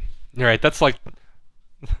 You're right. That's like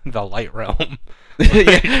the light realm.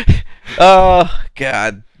 Yeah. Oh,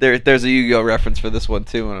 God. There's a Yu-Gi-Oh! Reference for this one,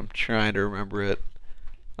 too, and I'm trying to remember it.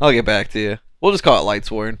 I'll get back to you. We'll just call it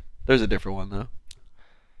Lightsworn. There's a different one, though.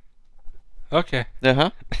 Okay.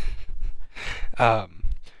 Uh-huh.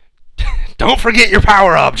 Don't forget your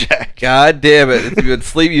power object. God damn it. You've been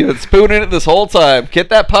sleeping. You've been spooning it this whole time. Get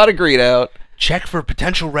that pot of greed out. Check for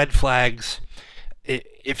potential red flags.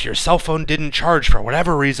 If your cell phone didn't charge for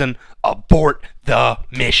whatever reason, abort the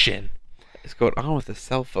mission. What's going on with the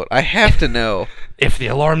cell phone? I have to know. If the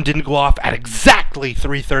alarm didn't go off at exactly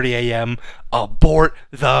 3:30 a.m., abort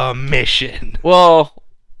the mission. Well,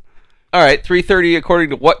 all right, 3:30 according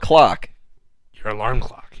to what clock? Your alarm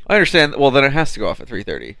clock. I understand. Well, then it has to go off at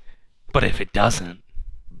 3:30. But if it doesn't,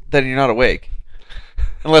 Then you're not awake.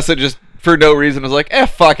 Unless it just, for no reason, is like,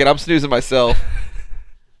 fuck it, I'm snoozing myself.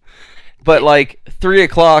 But, like, 3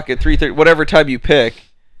 o'clock at 3:30, whatever time you pick,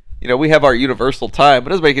 we have our universal time. It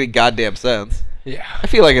doesn't make any goddamn sense. yeah. I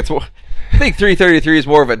feel like I think 3:33 is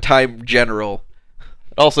more of a time general.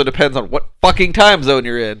 It also depends on what fucking time zone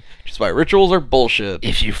you're in. Which is why rituals are bullshit.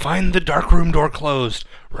 If you find the dark room door closed,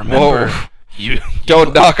 remember, Whoa. you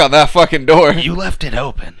Don't knock on that fucking door. you left it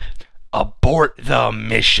open. Abort the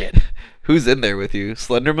mission. Who's in there with you?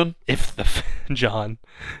 Slenderman? If the John,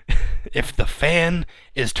 if the fan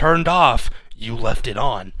is turned off, you left it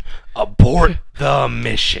on. Abort the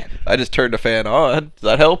mission. I just turned the fan on. Does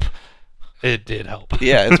that help? It did help.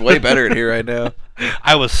 Yeah, it's way better in here right now.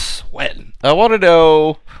 I was sweating. I want to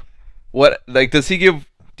know does he give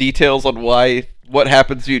details on what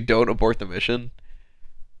happens if you don't abort the mission?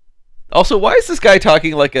 Also, why is this guy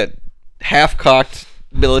talking like a half-cocked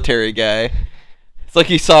military guy? It's like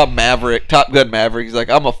he saw Top Gun Maverick. He's like,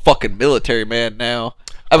 I'm a fucking military man now.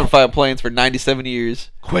 I've been flying planes for 97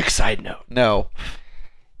 years. Quick side note. No.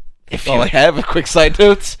 If All you I have is quick side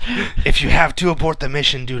notes. if you have to abort the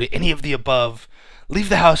mission due to any of the above, leave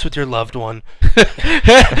the house with your loved one.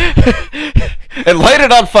 And light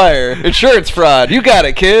it on fire. Insurance fraud. You got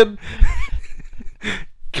it, kid.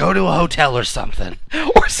 Go to a hotel or something.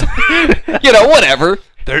 Or something. Whatever.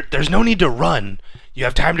 There's no need to run. You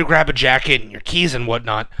have time to grab a jacket and your keys and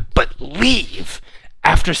whatnot, but leave.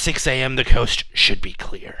 After 6 a.m., the coast should be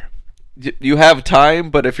clear. You have time,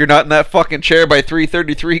 but if you're not in that fucking chair by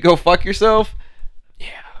 3:33, go fuck yourself? Yeah.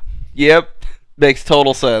 Yep. Makes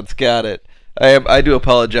total sense. Got it. I do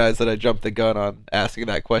apologize that I jumped the gun on asking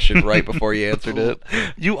that question right before you answered it.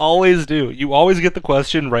 You always do. You always get the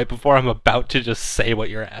question right before I'm about to just say what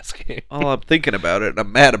you're asking. Well, I'm thinking about it, and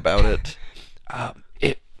I'm mad about it.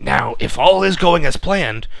 Now, if all is going as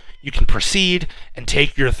planned, you can proceed and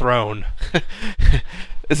take your throne.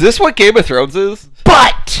 Is this what Game of Thrones is?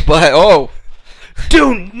 But Oh.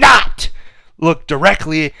 do not look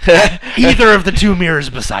directly at either of the two mirrors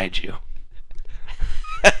beside you.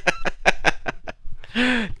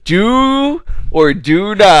 Do or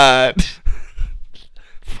do not.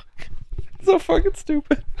 So fucking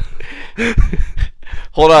stupid.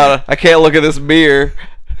 Hold on, I can't look at this mirror.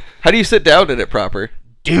 How do you sit down in it proper?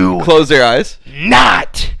 Close your eyes.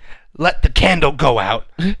 Not let the candle go out.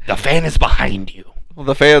 The fan is behind you. Well,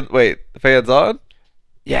 the fan's on?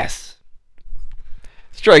 Yes.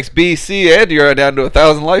 Strikes B, C, and you're down to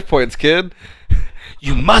 1,000 life points, kid.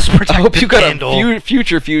 You must protect I hope the you got candle. a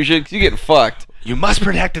future fusion, 'cause you getting fucked. You must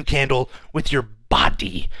protect the candle with your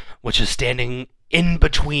body, which is standing in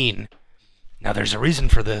between. Now, there's a reason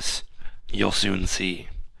for this. You'll soon see.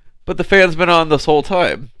 But the fan's been on this whole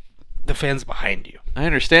time. The fan's behind you. I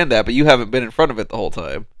understand that, but you haven't been in front of it the whole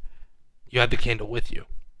time. You had the candle with you.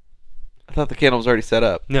 I thought the candle was already set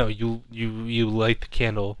up. No, you light the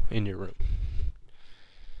candle in your room.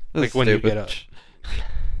 This Like is when stupid. you get up.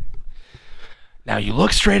 Now you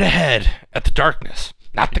look straight ahead at the darkness.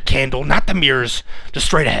 Not the candle, not the mirrors, just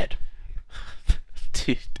straight ahead.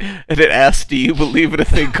 Dude. And it asks, do you believe in a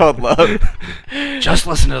thing called love? Just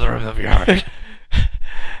listen to the rhythm of your heart.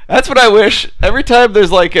 That's what I wish. Every time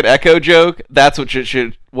there's like an echo joke, that's what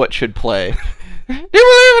should play. Do you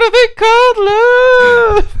believe in a thing called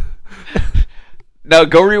love? Now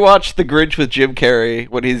go rewatch The Grinch with Jim Carrey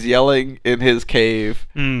when he's yelling in his cave.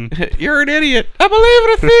 You're an idiot. I believe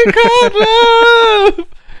in a thing called love.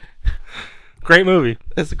 Great movie.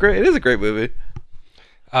 It is a great movie.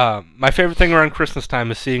 My favorite thing around Christmas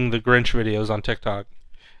time is seeing the Grinch videos on TikTok.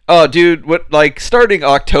 Oh, dude, starting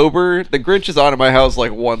October, the Grinch is on in my house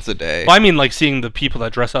like once a day. Well, I mean, like seeing the people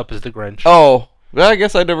that dress up as the Grinch. Oh, well, I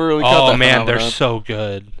guess I never really caught that. Oh man, they're phenomenon. so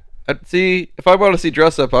good. See, if I want to see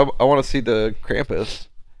dress up, I want to see the Krampus.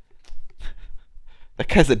 That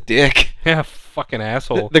guy's a dick. Yeah, fucking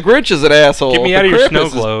asshole. The Grinch is an asshole. Get me The out of your Krampus snow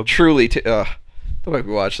is globe. Truly, don't make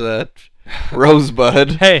me watch that.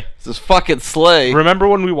 Rosebud. Hey, This is fucking slay. remember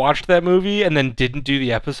when we watched that movie and then didn't do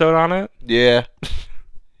the episode on it? Yeah.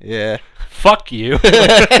 Yeah. Fuck you.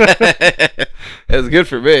 It was good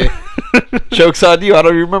for me. Joke's on you. I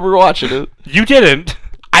don't even remember watching it. You didn't.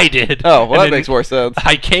 I did. Oh, well, And that then makes more sense.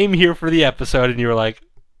 I came here for the episode and you were like,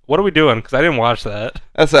 what are we doing? Because I didn't watch that.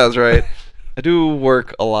 That sounds right. I do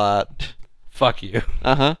work a lot. Fuck you.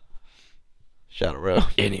 Uh-huh. Shadow Row.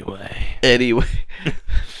 Anyway. Anyway.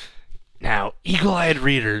 Now, eagle-eyed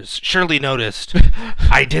readers surely noticed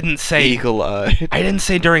I didn't say Eagle-eyed. I didn't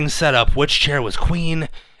say during setup which chair was queen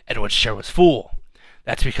and which chair was fool.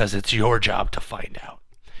 That's because it's your job to find out.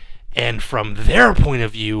 And from their point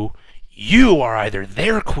of view, you are either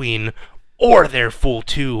their queen or their fool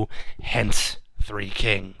too, hence 3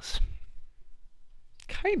 kings.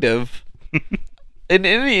 Kind of. In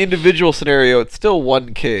any individual scenario, it's still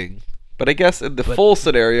 1 king. But I guess in the full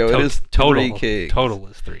scenario, it is 3 kings. Total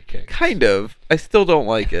is 3 kings. Kind of. I still don't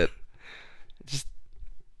like it. Just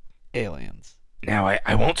aliens. Now,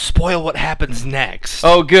 I won't spoil what happens next.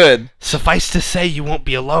 Oh, good. Suffice to say, you won't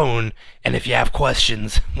be alone, and if you have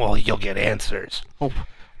questions, well, you'll get answers. Oh,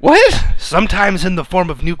 what? Sometimes in the form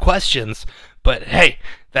of new questions, but hey,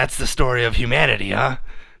 that's the story of humanity, huh?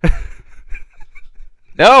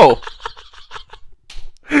 No.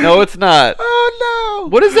 No, it's not. Oh, no!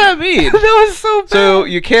 What does that mean? That was so bad. So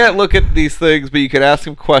you can't look at these things, but you can ask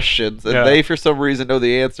them questions, and Yeah. they, for some reason, know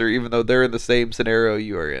the answer, even though they're in the same scenario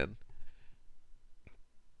you are in.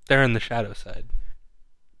 They're in the shadow side.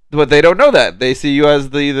 But they don't know that. They see you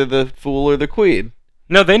as either the fool or the queen.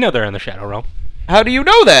 No, they know they're in the shadow realm. How do you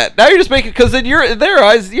know that? Now you're just making, because in their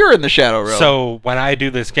eyes, you're in the shadow realm. So when I do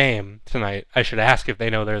this game tonight, I should ask if they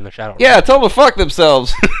know they're in the shadow realm. Yeah, tell them to fuck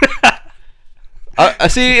themselves. I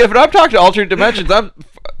see. If I'm talking to alternate dimensions, I'm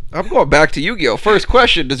going back to Yu-Gi-Oh. First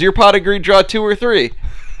question: does your pot of greed draw 2 or 3?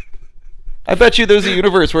 I bet you there's a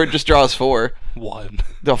universe where it just draws 4. 1.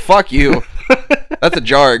 No, fuck you. That's a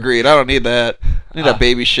jar of greed. I don't need that. I need that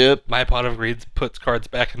baby shit. My pot of greed puts cards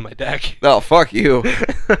back in my deck. No, fuck you.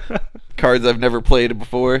 Cards I've never played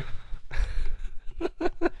before.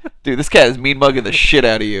 Dude, this cat is mean mugging the shit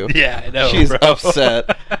out of you. Yeah, I know. She's bro.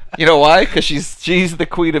 upset. You know why? Because she's the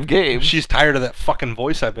queen of games. She's tired of that fucking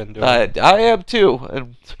voice I've been doing. I am too,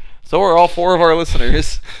 and so are all 4 of our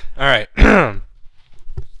listeners. All right.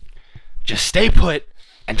 Just stay put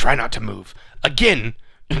and try not to move. Again,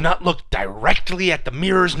 do not look directly at the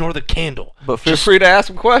mirrors nor the candle. But feel free to ask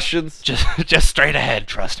some questions. Just straight ahead,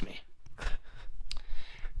 trust me.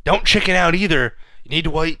 Don't chicken out either. You need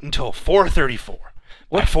to wait until 4:34.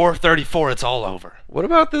 By 4:34, it's all over. What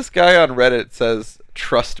about this guy on Reddit says,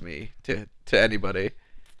 trust me, to anybody?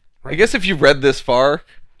 I guess if you've read this far,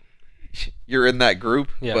 you're in that group,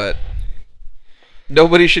 Yeah. but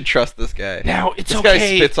nobody should trust this guy. Now, it's this okay.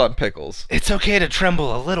 guy spits on pickles. It's okay to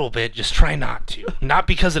tremble a little bit, just try not to. Not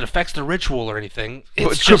because it affects the ritual or anything.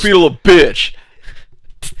 It's just a little bitch.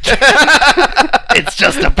 It's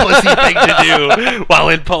just a pussy thing to do while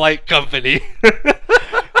in polite company.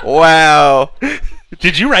 Wow.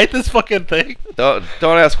 Did you write this fucking thing? Don't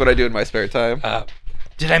ask what I do in my spare time.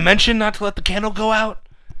 Did I mention not to let the candle go out?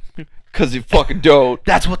 Because you fucking don't.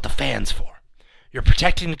 That's what the fan's for. You're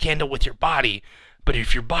protecting the candle with your body, but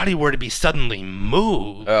if your body were to be suddenly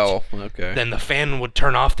moved, Oh, okay. then the fan would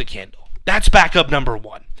turn off the candle. That's backup number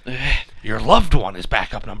 1. Your loved one is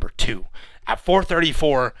backup number 2. At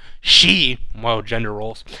 4:34, she, well, gender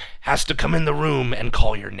roles, has to come in the room and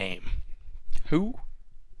call your name. Who?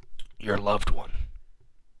 Your loved one.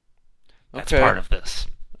 That's Okay. part of this.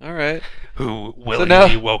 All right. Who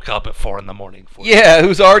willingly now- woke up at 4 in the morning for you. Yeah,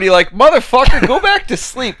 who's already like, motherfucker, go back to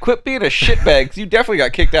sleep. Quit being a shitbag, 'cause you definitely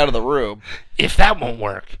got kicked out of the room. If that won't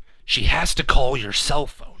work, she has to call your cell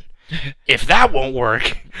phone. If that won't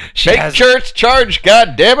work, Make church charge,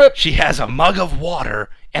 goddammit! she has a mug of water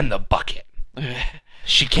and the bucket.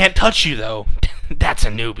 She can't touch you, though. That's a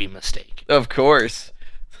newbie mistake. Of course.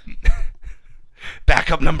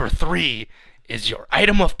 Backup number 3 is your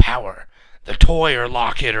item of power. The toy or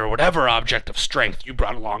locket or whatever object of strength you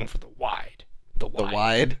brought along for the wide. The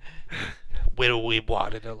wide? We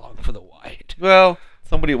wadded along for the wide. Well,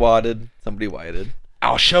 somebody wadded, somebody whited.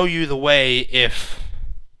 I'll show you the way if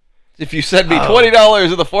you send me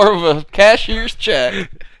 $20 in the form of a cashier's check.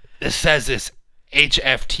 This says this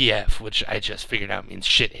HFTF, which I just figured out means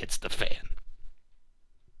shit hits the fan.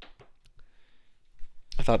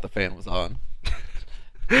 I thought the fan was on.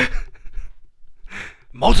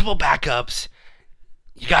 Multiple backups.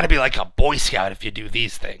 You gotta be like a Boy Scout if you do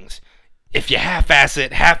these things. If you half-ass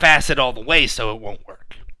it all the way so it won't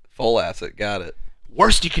work. Full ass it, got it.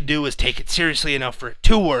 Worst you could do is take it seriously enough for it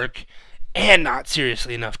to work, and not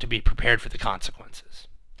seriously enough to be prepared for the consequences.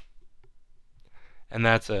 And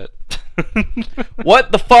that's it.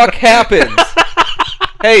 What the fuck happens?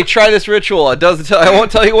 Hey, try this ritual. I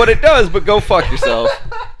won't tell you what it does, but go fuck yourself.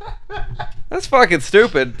 That's fucking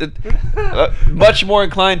stupid. Much more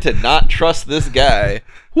inclined to not trust this guy.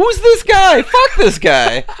 Who's this guy? Fuck this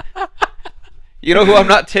guy. You know who I'm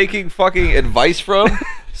not taking fucking advice from?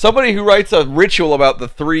 Somebody who writes a ritual about the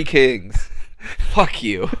 3 kings. Fuck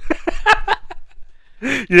you.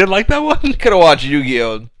 You didn't like that one? Could have watched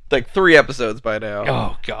Yu-Gi-Oh! Like 3 episodes by now.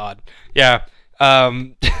 Oh, God. Yeah.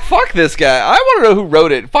 Fuck this guy. I want to know who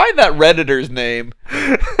wrote it. Find that Redditor's name.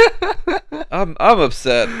 I'm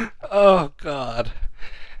upset. Oh, God.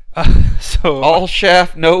 So all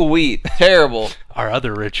shaft, no wheat. Terrible. Our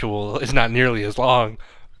other ritual is not nearly as long.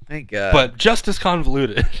 Thank God. But just as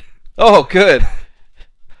convoluted. Oh, good.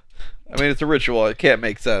 I mean, it's a ritual. It can't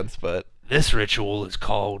make sense, but... This ritual is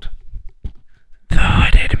called the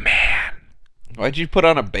Hooded Man. Why'd you put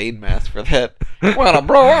on a Bane mask for that? Well, to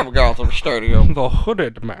blow up Gotham Stadium. The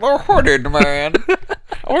Hooded Man. The Hooded Man.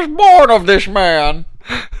 I was born of this man.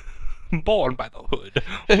 Born by the hood.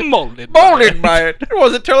 Molded by it. It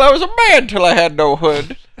wasn't till I was a man till I had no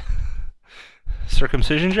hood.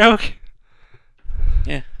 Circumcision joke?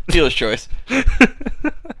 Yeah. Dealer's choice.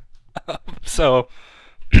 So,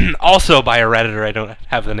 also by a Redditor I don't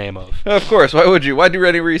have the name of. Of course. Why would you? Why do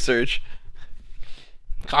any research?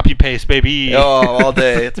 Copy paste, baby. Oh, all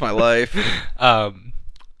day. It's my life. All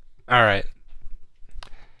right.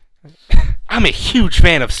 I'm a huge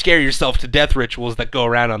fan of scare yourself to death rituals that go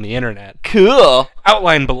around on the internet. Cool.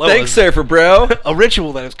 Outlined below Thanks, is Surfer Bro. a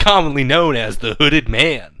ritual that is commonly known as the Hooded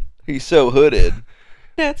Man. He's so hooded.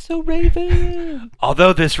 That's so Raven.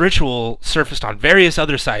 Although this ritual surfaced on various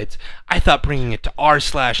other sites, I thought bringing it to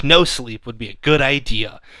r/NoSleep would be a good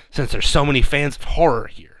idea, since there's so many fans of horror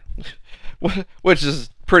here. Which is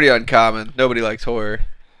pretty uncommon. Nobody likes horror.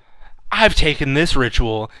 I've taken this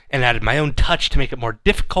ritual and added my own touch to make it more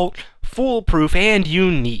difficult, foolproof, and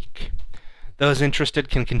unique. Those interested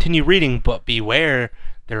can continue reading, but beware,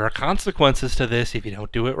 there are consequences to this if you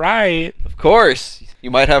don't do it right. Of course.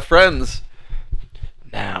 You might have friends.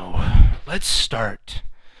 Now, let's start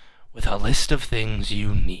with a list of things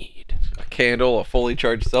you need. A candle, a fully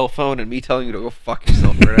charged cell phone, and me telling you to go fuck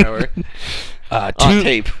yourself for an hour. On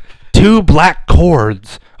tape. 2 black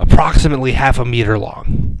cords, approximately half a meter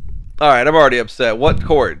long. Alright, I'm already upset. What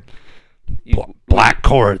cord? Black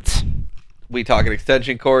cords. We talking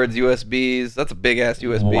extension cords, USBs? That's a big ass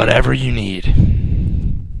USB. Whatever you need.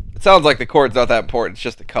 It sounds like the cord's not that important, it's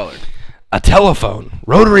just the color. A telephone.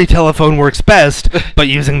 Rotary telephone works best, but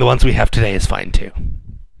using the ones we have today is fine too.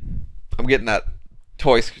 I'm getting that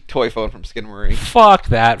toy phone from Skinamarink. Fuck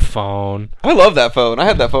that phone. I love that phone. I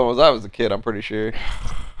had that phone when I was a kid, I'm pretty sure.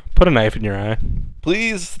 Put a knife in your eye.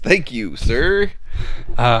 Please, thank you, sir.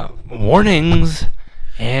 Warnings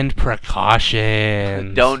and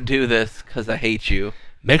precautions. Don't do this, because I hate you.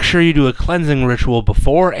 Make sure you do a cleansing ritual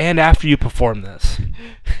before and after you perform this.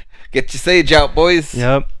 Get your sage out, boys.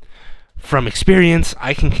 Yep. From experience,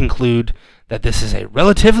 I can conclude that this is a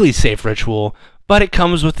relatively safe ritual, but it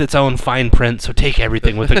comes with its own fine print, so take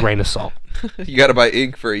everything with a grain of salt. You gotta buy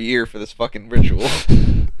ink for a year for this fucking ritual.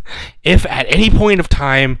 If at any point of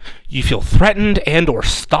time you feel threatened and or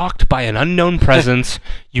stalked by an unknown presence,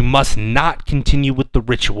 you must not continue with the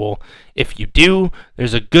ritual. If you do,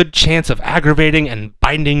 there's a good chance of aggravating and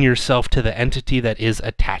binding yourself to the entity that is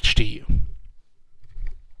attached to you.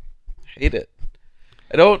 Hate it.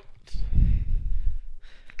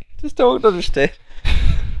 Just don't understand.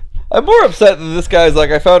 I'm more upset that this guy's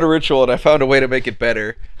like, I found a ritual and I found a way to make it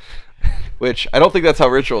better. Which, I don't think that's how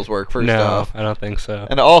rituals work, first off. No, I don't think so.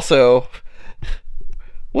 And also,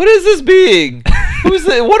 what is this being? Who's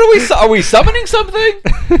the? What are we summoning something?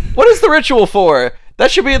 What is the ritual for?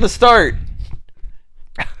 That should be in the start.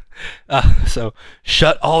 So,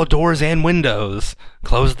 shut all doors and windows.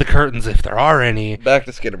 Close the curtains if there are any. Back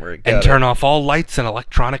to Skidamore. And turn off all lights and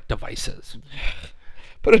electronic devices.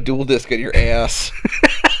 Put a dual disc in your ass.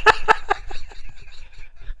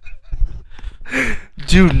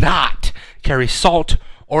 Do not carry salt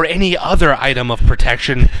or any other item of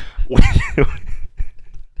protection.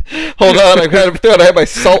 Hold on, I have my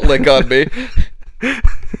salt lick on me.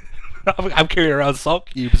 I'm carrying around salt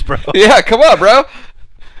cubes, bro. Yeah, come on, bro.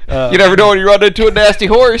 You never know when you run into a nasty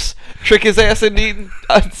horse. Trick his ass into eating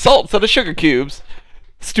salt instead of sugar cubes.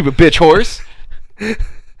 Stupid bitch horse.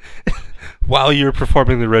 While you're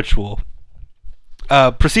performing the ritual.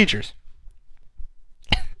 Procedures.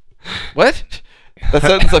 What? That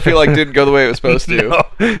sentence I feel like didn't go the way it was supposed to.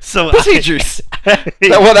 No. So procedures.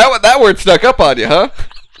 That word snuck up on you, huh?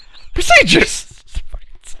 Procedures.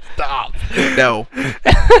 Stop. No.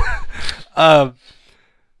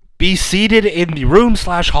 Be seated in the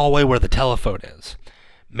room/hallway where the telephone is.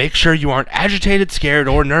 Make sure you aren't agitated, scared,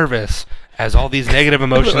 or nervous, as all these negative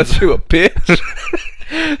emotions. Let's do a bitch.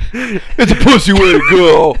 It's a pussy way to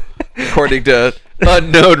go, according to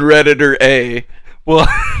unknown Redditor A. Well,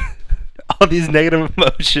 all these negative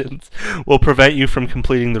emotions will prevent you from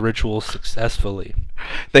completing the ritual successfully.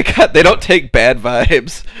 They don't take bad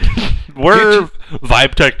vibes. We're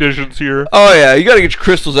vibe technicians here. Oh yeah, you gotta get your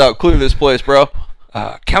crystals out, clean this place, bro.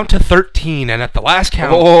 Count to 13, and at the last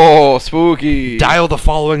count, oh, spooky. Dial the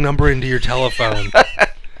following number into your telephone.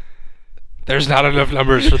 There's not enough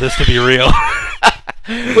numbers for this to be real.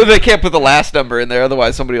 Well, they can't put the last number in there,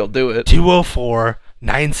 otherwise somebody will do it.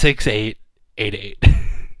 204-968-88.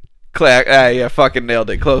 Clack. Yeah, fucking nailed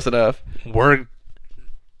it. Close enough.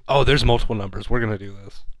 There's multiple numbers. We're gonna do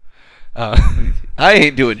this. I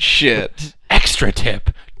ain't doing shit. Extra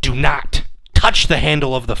tip: do not touch the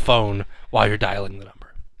handle of the phone while you're dialing the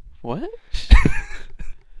number. What?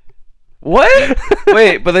 What?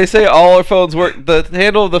 Wait, but they say all our phones work. The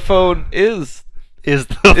handle of the phone is the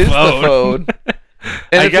phone.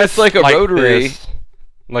 And I guess it's like a rotary. This,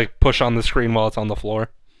 like push on the screen while it's on the floor.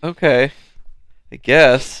 Okay. I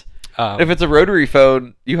guess. If it's a rotary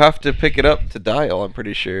phone, you have to pick it up to dial, I'm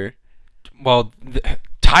pretty sure. Well,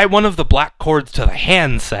 tie one of the black cords to the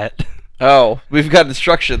handset. Oh, we've got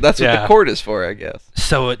instruction. That's what the cord is for, I guess.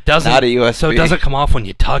 So it doesn't. Not a USB. So it doesn't come off when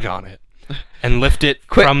you tug on it, and lift it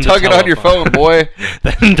Quit from the tugging telephone. on your phone, boy.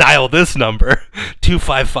 Then dial this number,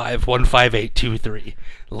 255-15823.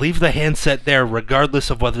 Leave the handset there, regardless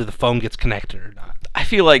of whether the phone gets connected or not. I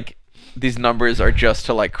feel like these numbers are just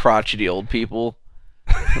to like crotchety old people.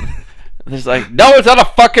 There's like, no, it's not a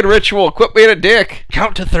fucking ritual. Quit being a dick.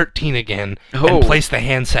 Count to 13 again, and place the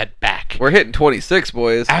handset back. We're hitting 26,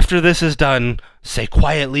 boys. After this is done, say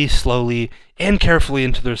quietly, slowly, and carefully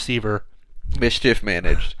into the receiver. Mischief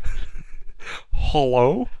managed.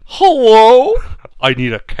 Hello? Hello? I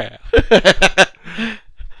need a cab.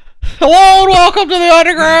 Hello and welcome to the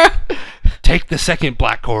underground. Take the second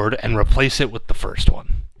black cord and replace it with the first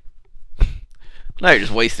one. Now you're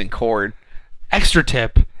just wasting cord. Extra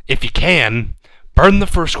tip, if you can, burn the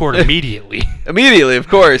first cord immediately. Immediately, of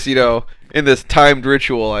course, you know, in this timed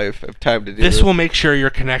ritual, I have time to do this. This will make sure your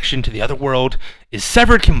connection to the other world is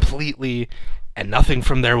severed completely, and nothing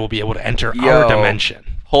from there will be able to enter our dimension.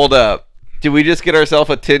 Hold up. Did we just get ourselves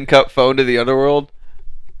a tin cup phone to the underworld?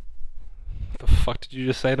 What the fuck did you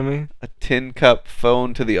just say to me? A tin cup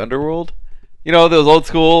phone to the underworld? You know, those old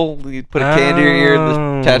school, you put a can to your ear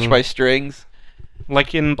and it's attached by strings?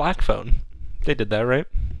 Like in Black Phone. They did that, right?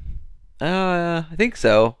 I think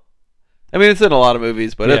so. I mean, it's in a lot of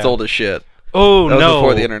movies, but it's old as shit. Oh, that was no.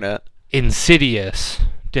 before the internet. Insidious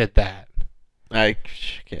did that. I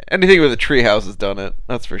can't. Anything with a treehouse has done it.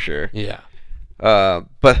 That's for sure. Yeah.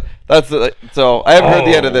 But that's so. I haven't heard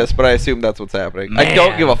the end of this, but I assume that's what's happening. Man. I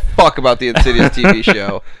don't give a fuck about the Insidious TV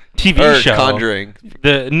show. Show. Conjuring.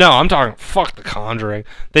 No, I'm talking. Fuck the Conjuring.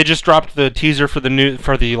 They just dropped the teaser for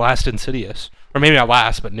the last Insidious, or maybe not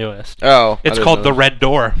last, but newest. Oh, it's called The Red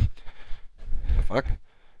Door. Fuck.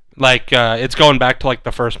 Like it's going back to like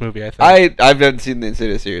the first movie, I think. I haven't seen the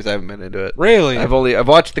Insidious series. I haven't been into it. Really? I've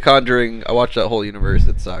watched The Conjuring. I watched that whole universe.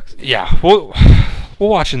 It sucks. Yeah. We'll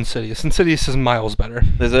watch Insidious. Insidious is miles better.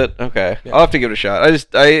 Is it? Okay. Yeah. I'll have to give it a shot.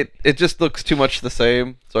 It just looks too much the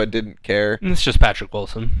same, so I didn't care. And it's just Patrick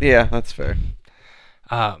Wilson. Yeah, that's fair.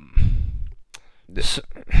 Yeah,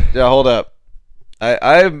 hold up.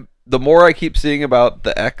 I'm the more I keep seeing about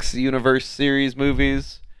the X Universe series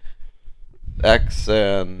movies, X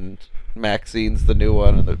and Maxine's the new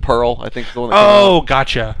one, and the Pearl, I think is the one that came out.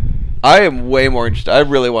 Gotcha. I am way more interested. I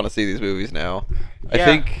really want to see these movies now. I Yeah.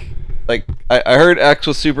 think, like, I heard X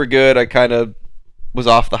was super good. I kind of was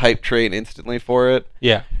off the hype train instantly for it.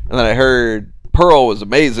 Yeah. And then I heard Pearl was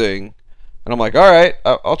amazing. And I'm like, all right,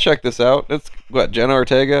 I'll check this out. It's, what, Jenna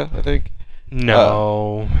Ortega, I think?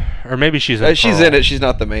 No. Or maybe she's in She's Pearl. in it. She's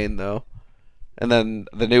not the main, though. And then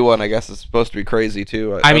the new one, I guess, is supposed to be crazy,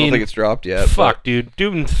 too. I don't mean, think it's dropped yet. Fuck, dude.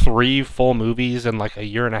 Doing 3 full movies in like a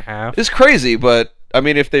year and a half. It's crazy, but, I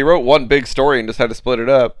mean, if they wrote one big story and just had to split it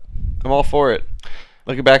up, I'm all for it.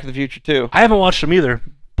 Look at Back to the Future, too. I haven't watched them either,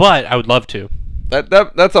 but I would love to.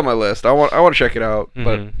 That's on my list. I want to check it out,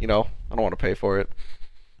 but, Mhm. you know, I don't want to pay for it.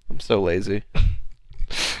 I'm so lazy.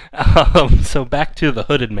 So back to the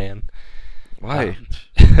hooded man. Why?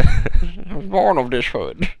 I was born of this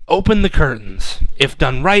hood. Open the curtains. If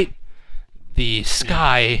done right, the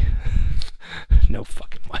sky... No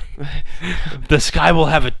fucking way. The sky will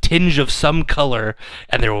have a tinge of some color,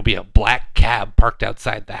 and there will be a black cab parked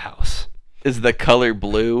outside the house. Is the color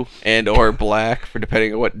blue and or black for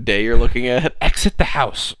depending on what day you're looking at? Exit the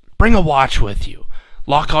house. Bring a watch with you.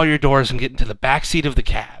 Lock all your doors and get into the back seat of the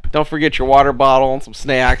cab. Don't forget your water bottle and some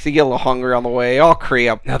snacks. You get a little hungry on the way. All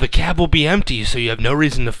crap. Now the cab will be empty, so you have no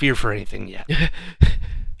reason to fear for anything yet.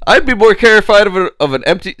 I'd be more terrified of an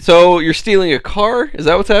empty... So you're stealing a car? Is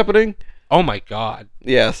that what's happening? Oh my god.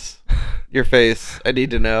 Yes. Your face. I need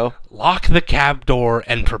to know. Lock the cab door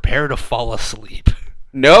and prepare to fall asleep.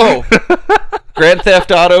 No. Grand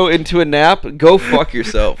Theft Auto into a nap? Go fuck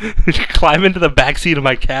yourself. Climb into the back seat of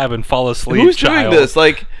my cab and fall asleep. Who's child. doing this?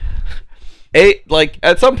 Like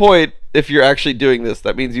at some point, if you're actually doing this,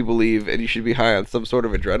 that means you believe and you should be high on some sort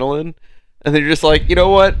of adrenaline. And then you're just like, you know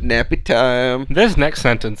what? Nappy time. This next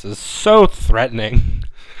sentence is so threatening.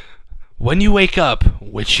 When you wake up,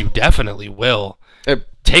 which you definitely will,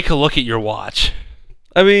 take a look at your watch.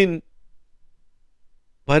 I mean,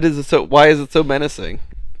 why is it so menacing?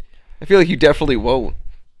 I feel like you definitely won't.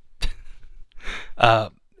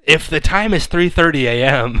 If the time is 3:30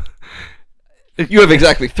 a.m., You have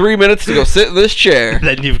exactly 3 minutes to go sit in this chair.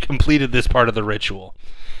 then you've completed this part of the ritual.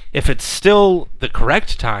 If it's still the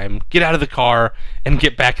correct time, get out of the car and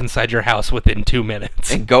get back inside your house within 2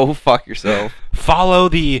 minutes. And go fuck yourself. Follow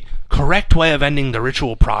the correct way of ending the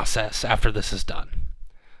ritual process after this is done,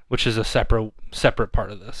 which is a separate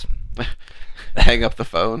part of this. Hang up the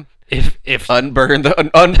phone. If Unburn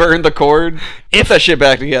the cord. Put that shit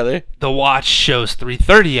back together. the watch shows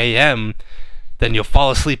 3:30 a.m., then you'll fall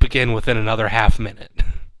asleep again within another half minute.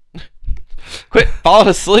 Quit falling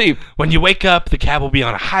asleep. When you wake up, the cab will be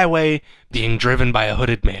on a highway being driven by a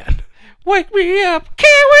hooded man. Wake me up.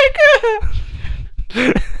 Can't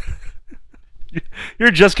wake up.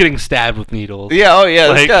 You're just getting stabbed with needles. Yeah, oh yeah,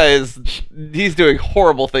 Like- this guy he's doing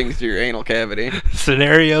horrible things to your anal cavity.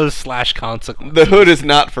 Scenarios / consequences. The hood is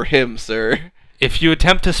not for him, sir. If you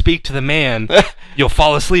attempt to speak to the man, you'll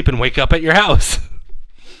fall asleep and wake up at your house.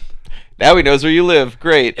 Now he knows where you live.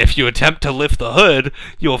 Great. If you attempt to lift the hood,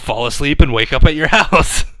 you'll fall asleep and wake up at your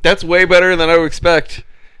house. That's way better than I would expect.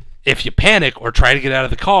 If you panic or try to get out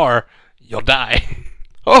of the car, you'll die.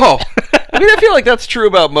 Oh, I mean, I feel like that's true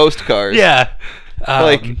about most cars. Yeah.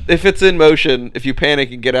 Like, if it's in motion, if you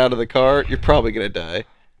panic and get out of the car, you're probably gonna die.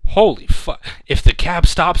 Holy fuck. If the cab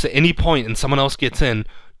stops at any point and someone else gets in,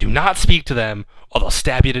 do not speak to them or they'll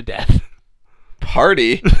stab you to death.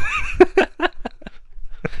 Party.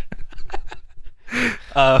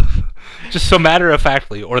 Just so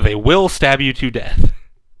matter-of-factly, or they will stab you to death.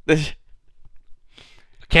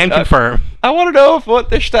 Can confirm. I want to know what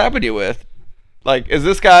they're stabbing you with. Like, is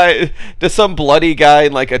this guy, does some bloody guy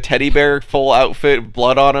in like a teddy bear full outfit,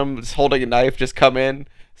 blood on him, just holding a knife, just come in,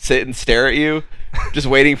 sit and stare at you, just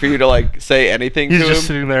waiting for you to like say anything He's to just him?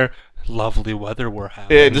 sitting there, lovely weather we're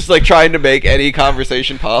having. Yeah, just like trying to make any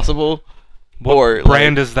conversation possible. What or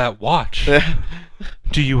brand is that watch? like,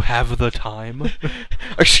 Do you have the time?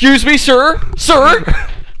 excuse me, sir? Sir?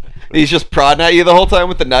 He's just prodding at you the whole time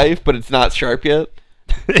with the knife, but it's not sharp yet.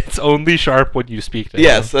 It's only sharp when you speak to him.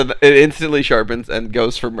 Yes, and it instantly sharpens and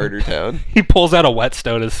goes for Murder Town. He pulls out a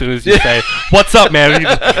whetstone as soon as you say, "What's up, man?" And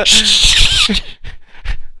he just,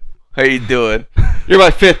 How you doing? You're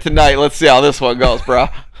my fifth tonight. Let's see how this one goes, bro.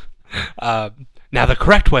 now, the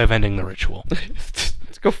correct way of ending the ritual.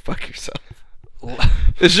 Let's go fuck yourself.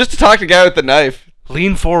 It's just to talk to the guy with the knife.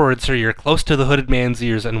 Lean forward so you're close to the hooded man's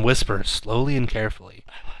ears and whisper slowly and carefully,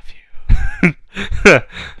 "I love you."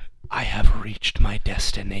 I have reached my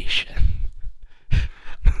destination.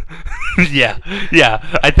 yeah,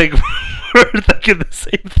 I think we're thinking the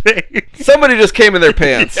same thing. Somebody just came in their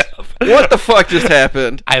pants. Yep. What the fuck just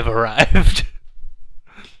happened? I've arrived.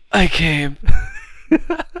 I came.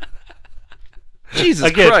 Jesus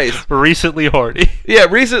Again, Christ. recently horny. Yeah,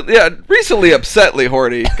 recently upsetly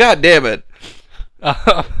horny. God damn it.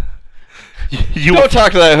 You Don't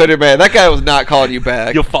talk to that hooded man. That guy was not calling you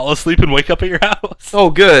back. You'll fall asleep and wake up at your house. Oh,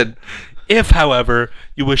 good. If, however,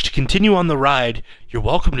 you wish to continue on the ride, you're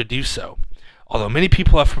welcome to do so. Although many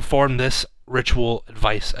people have performed this ritual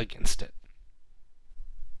advice against it.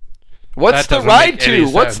 What's That the doesn't ride make any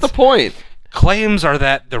to? What's the sense. point? Claims are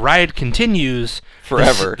that the ride continues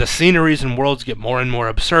Forever. The sceneries and worlds get more and more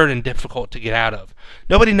absurd and difficult to get out of.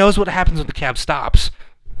 Nobody knows what happens when the cab stops,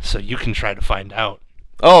 so you can try to find out.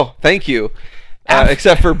 Oh, thank you.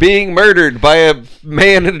 Except for being murdered by a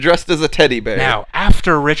man dressed as a teddy bear. Now,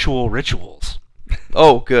 after rituals,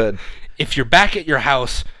 Oh, good. if you're back at your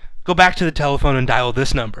house, go back to the telephone and dial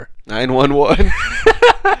this number. 911.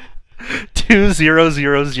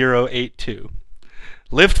 200082.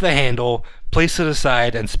 Lift the handle, place it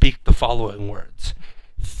aside, and speak the following words.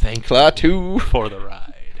 Thank you Klaatu. for the ride.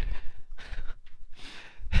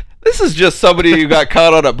 This is just somebody who got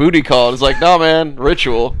caught on a booty call and is like, nah, man,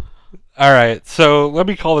 ritual. Alright, so let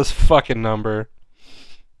me call this fucking number.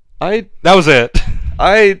 I That was it.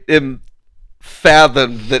 am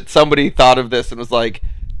fathomed that somebody thought of this and was like,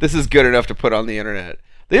 this is good enough to put on the internet.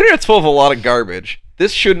 The internet's full of a lot of garbage.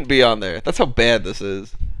 This shouldn't be on there. That's how bad this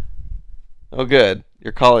is. Oh, good.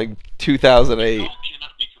 You're calling 2008. Call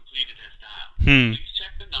cannot be completed as dialed. Hmm. Please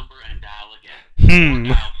check the number and dial again.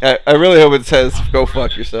 Hmm. I really hope it says, go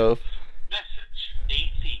fuck yourself. Message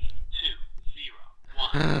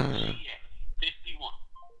AC201 51.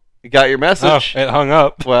 You got your Oh, message? it hung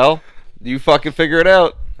up. Well, you fucking figure it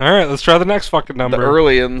out. Alright, let's try the next fucking The number.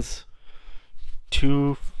 earlians.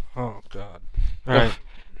 Oh, God. Alright.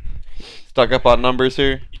 Stuck up on numbers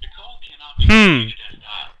here. Your call cannot be completed as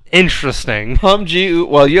dialed. Interesting.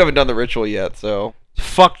 Well, you haven't done the ritual yet, so.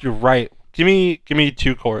 Fuck, you're right. Give me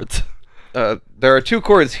 2 chords. There are 2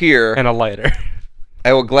 cords here. And a lighter.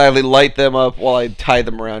 I will gladly light them up while I tie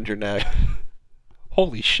them around your neck.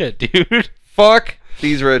 Holy shit, dude. Fuck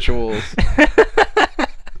these rituals.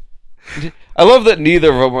 I love that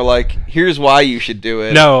neither of them were like, here's why you should do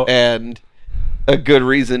it. No. And a good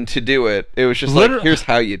reason to do it. It was just like, here's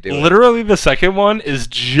how you do it. Literally, the second one is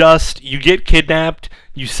just, you get kidnapped,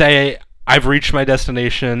 you say, I've reached my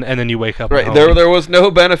destination, and then you wake up. Right. at There home. was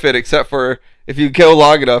no benefit except for if you go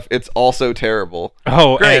long enough, it's also terrible.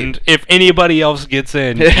 Oh, Great. and if anybody else gets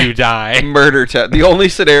in, you die. Murder test. The only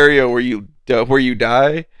scenario where you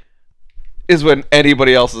die is when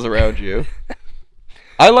anybody else is around you.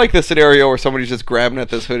 I like the scenario where somebody's just grabbing at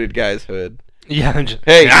this hooded guy's hood. Yeah. I'm just,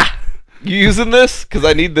 Hey, ah, you using this? Because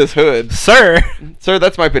I need this hood. sir. Sir,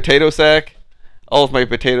 that's my potato sack. All of my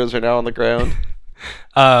potatoes are now on the ground.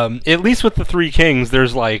 At least with the 3 Kings,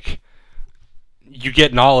 there's like, you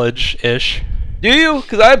get knowledge-ish. Do you?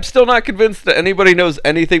 Because I'm still not convinced that anybody knows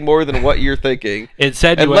anything more than what you're thinking. It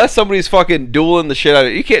said you Unless somebody's fucking dueling the shit out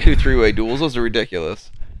of it. You can't do 3-way duels. Those are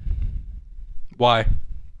ridiculous. Why?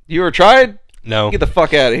 You ever tried? No. Get the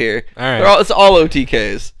fuck out of here. Alright. It's all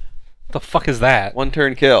OTKs. What the fuck is that?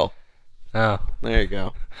 1-turn kill. Oh, There you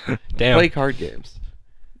go. damn. Play card games.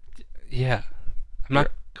 Yeah. I'm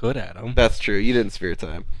not good at them. That's true. You didn't spare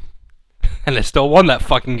time. And I still won that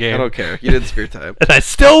fucking I game. don't care. You didn't spare time. And I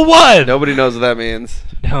still won! Nobody knows what that means.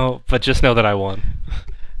 No, but just know that I won.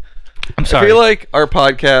 I'm I sorry. feel like our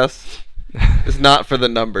podcast is not for the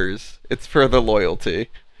numbers. It's for the loyalty.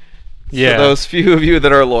 yeah. For those few of you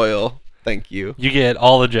that are loyal, thank you. You get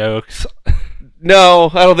all the jokes. No,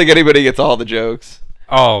 I don't think anybody gets all the jokes.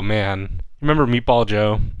 Oh, man. Remember Meatball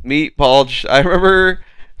Joe? Meatball. I remember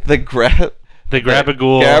the The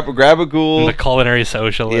Grab-A-Ghoul. Grab-A-Ghoul. And the Culinary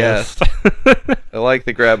Socialist. I like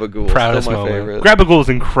the Grab-A-Ghoul. Proudest Still my moment. favorite. Grab-A-Ghoul is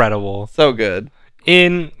incredible. So good.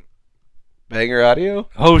 In... Banger audio?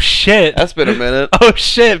 Oh, shit. That's been a minute. Oh,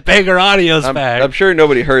 shit. Banger Audio's back. I'm sure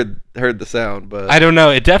nobody heard the sound, but I don't know.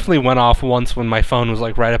 It definitely went off once when my phone was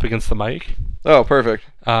like right up against the mic. oh, perfect.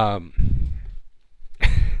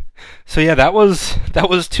 So yeah, that was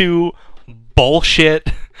 2 bullshit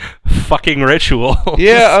fucking rituals.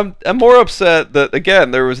 Yeah, I'm more upset that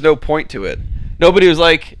again there was no point to it. Nobody was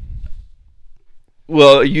like,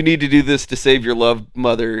 "Well, you need to do this to save your loved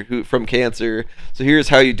mother from cancer. So here's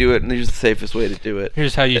how you do it, and here's the safest way to do it."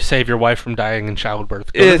 Here's how you save your wife from dying in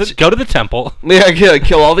childbirth. It's- Go to the temple. Yeah,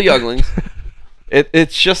 kill all the younglings.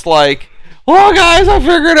 It's just like, "Oh, guys, I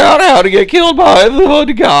figured out how to get killed by the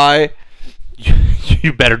hood guy."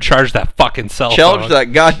 You better charge that fucking cell Challenge phone. that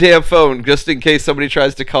goddamn phone just in case somebody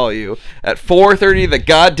tries to call you at 4:30 the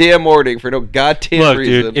goddamn morning for no goddamn Look,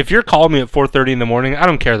 reason. dude, if you're calling me at 4:30 in the morning, I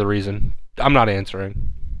don't care the reason. I'm not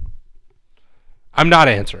answering. I'm not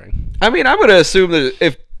answering. I mean, I'm gonna assume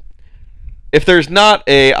that if there's not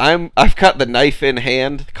I've got the knife in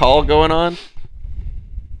hand call going on,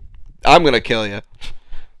 I'm gonna kill you.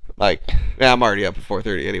 Like, yeah, I'm already up at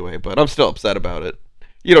 4:30 anyway, but I'm still upset about it.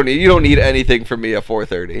 You don't need anything from me at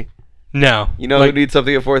 4:30. No. You know who needs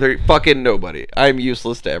something at 4:30? Fucking nobody. I'm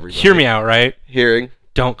useless to everybody. Hear me out, right? Hearing.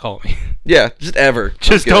 Don't call me. Yeah, just ever.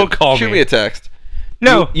 Just don't call me. Shoot me a text.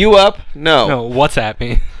 No. You up? No. No, WhatsApp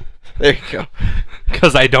me. There you go.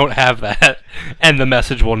 Because I don't have that, and the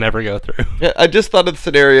message will never go through. Yeah, I just thought of the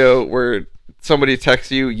scenario where somebody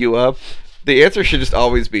texts you up. The answer should just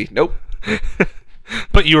always be nope.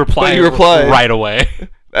 But you reply right away.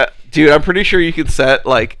 Dude, I'm pretty sure you can set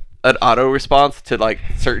like an auto response to like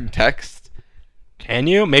certain texts. Can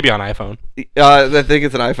you? Maybe on iPhone. I think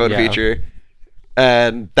it's an iPhone feature,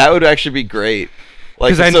 and that would actually be great.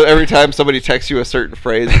 Like, so every time somebody texts you a certain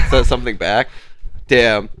phrase, it says something back.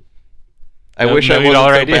 Damn. I wish I wasn't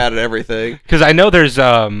so bad at everything. Because I know there's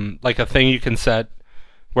like a thing you can set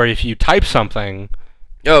where if you type something,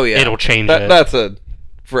 it'll change it. That's a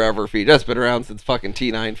forever feature. That's been around since fucking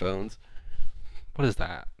T9 phones. What is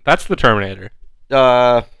that? That's the Terminator.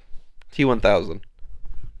 T1000.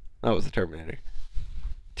 That was the Terminator.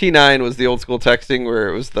 T9 was the old school texting where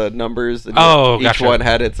it was the numbers and each one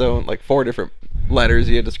had its own like 4 different letters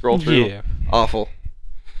you had to scroll through. Yeah. Awful.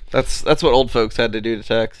 That's what old folks had to do to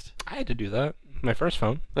text. I had to do that. My first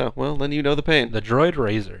phone. Oh, well, then you know the pain. The Droid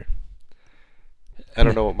Razor. I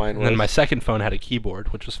don't know what mine was. And then my second phone had a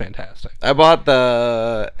keyboard, which was fantastic. I bought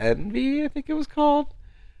the Envy, I think it was called.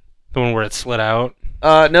 The one where it slid out?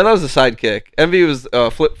 No, that was a Sidekick. Envy was a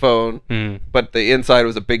flip phone, Hmm. but the inside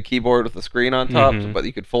was a big keyboard with a screen on top, but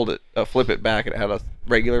you could flip it back, and it had a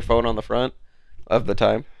regular phone on the front of the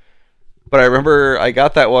time. But I remember I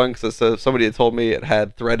got that one because somebody had told me it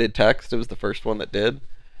had threaded text. It was the first one that did.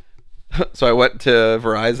 So I went to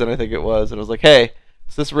Verizon, I think it was, and I was like, hey,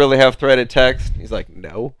 does this really have threaded text? He's like,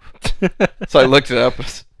 no. So I looked it up.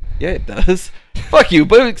 Yeah, it does. Fuck you,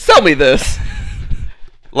 but sell me this.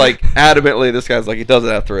 Like, adamantly, this guy's like, it doesn't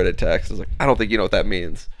have threaded text. I was like, I don't think you know what that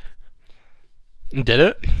means. Did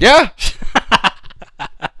it? Yeah.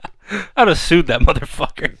 I'd have sued that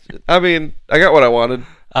motherfucker. I mean, I got what I wanted.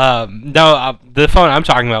 No, the phone I'm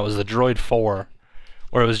talking about was the Droid 4,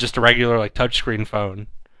 where it was just a regular like touchscreen phone,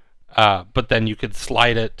 but then you could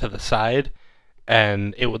slide it to the side,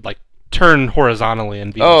 and it would like turn horizontally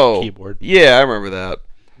and be like a keyboard. Yeah, I remember that.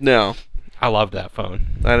 No, I loved that phone.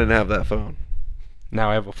 I didn't have that phone. Now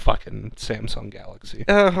I have a fucking Samsung Galaxy.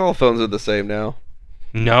 All phones are the same now.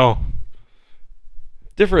 No.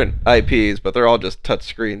 Different IPs, but they're all just touch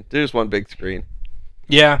screen. They're just one big screen.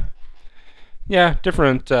 Yeah. Yeah,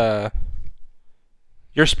 different,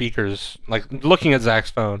 your speakers, like, looking at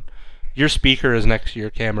Zach's phone, your speaker is next to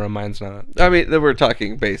your camera, mine's not. I mean, then we're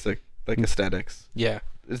talking basic, like, aesthetics. Yeah.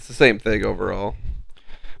 It's the same thing overall.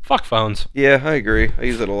 Fuck phones. Yeah, I agree. I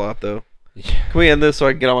use it a lot, though. Yeah. Can we end this so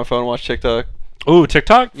I can get on my phone and watch TikTok? Ooh,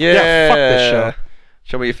 TikTok? Yeah. Fuck this show.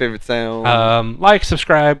 Show me your favorite sound. Like,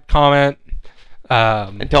 subscribe, comment.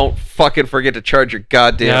 And don't fucking forget to charge your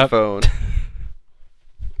goddamn phone.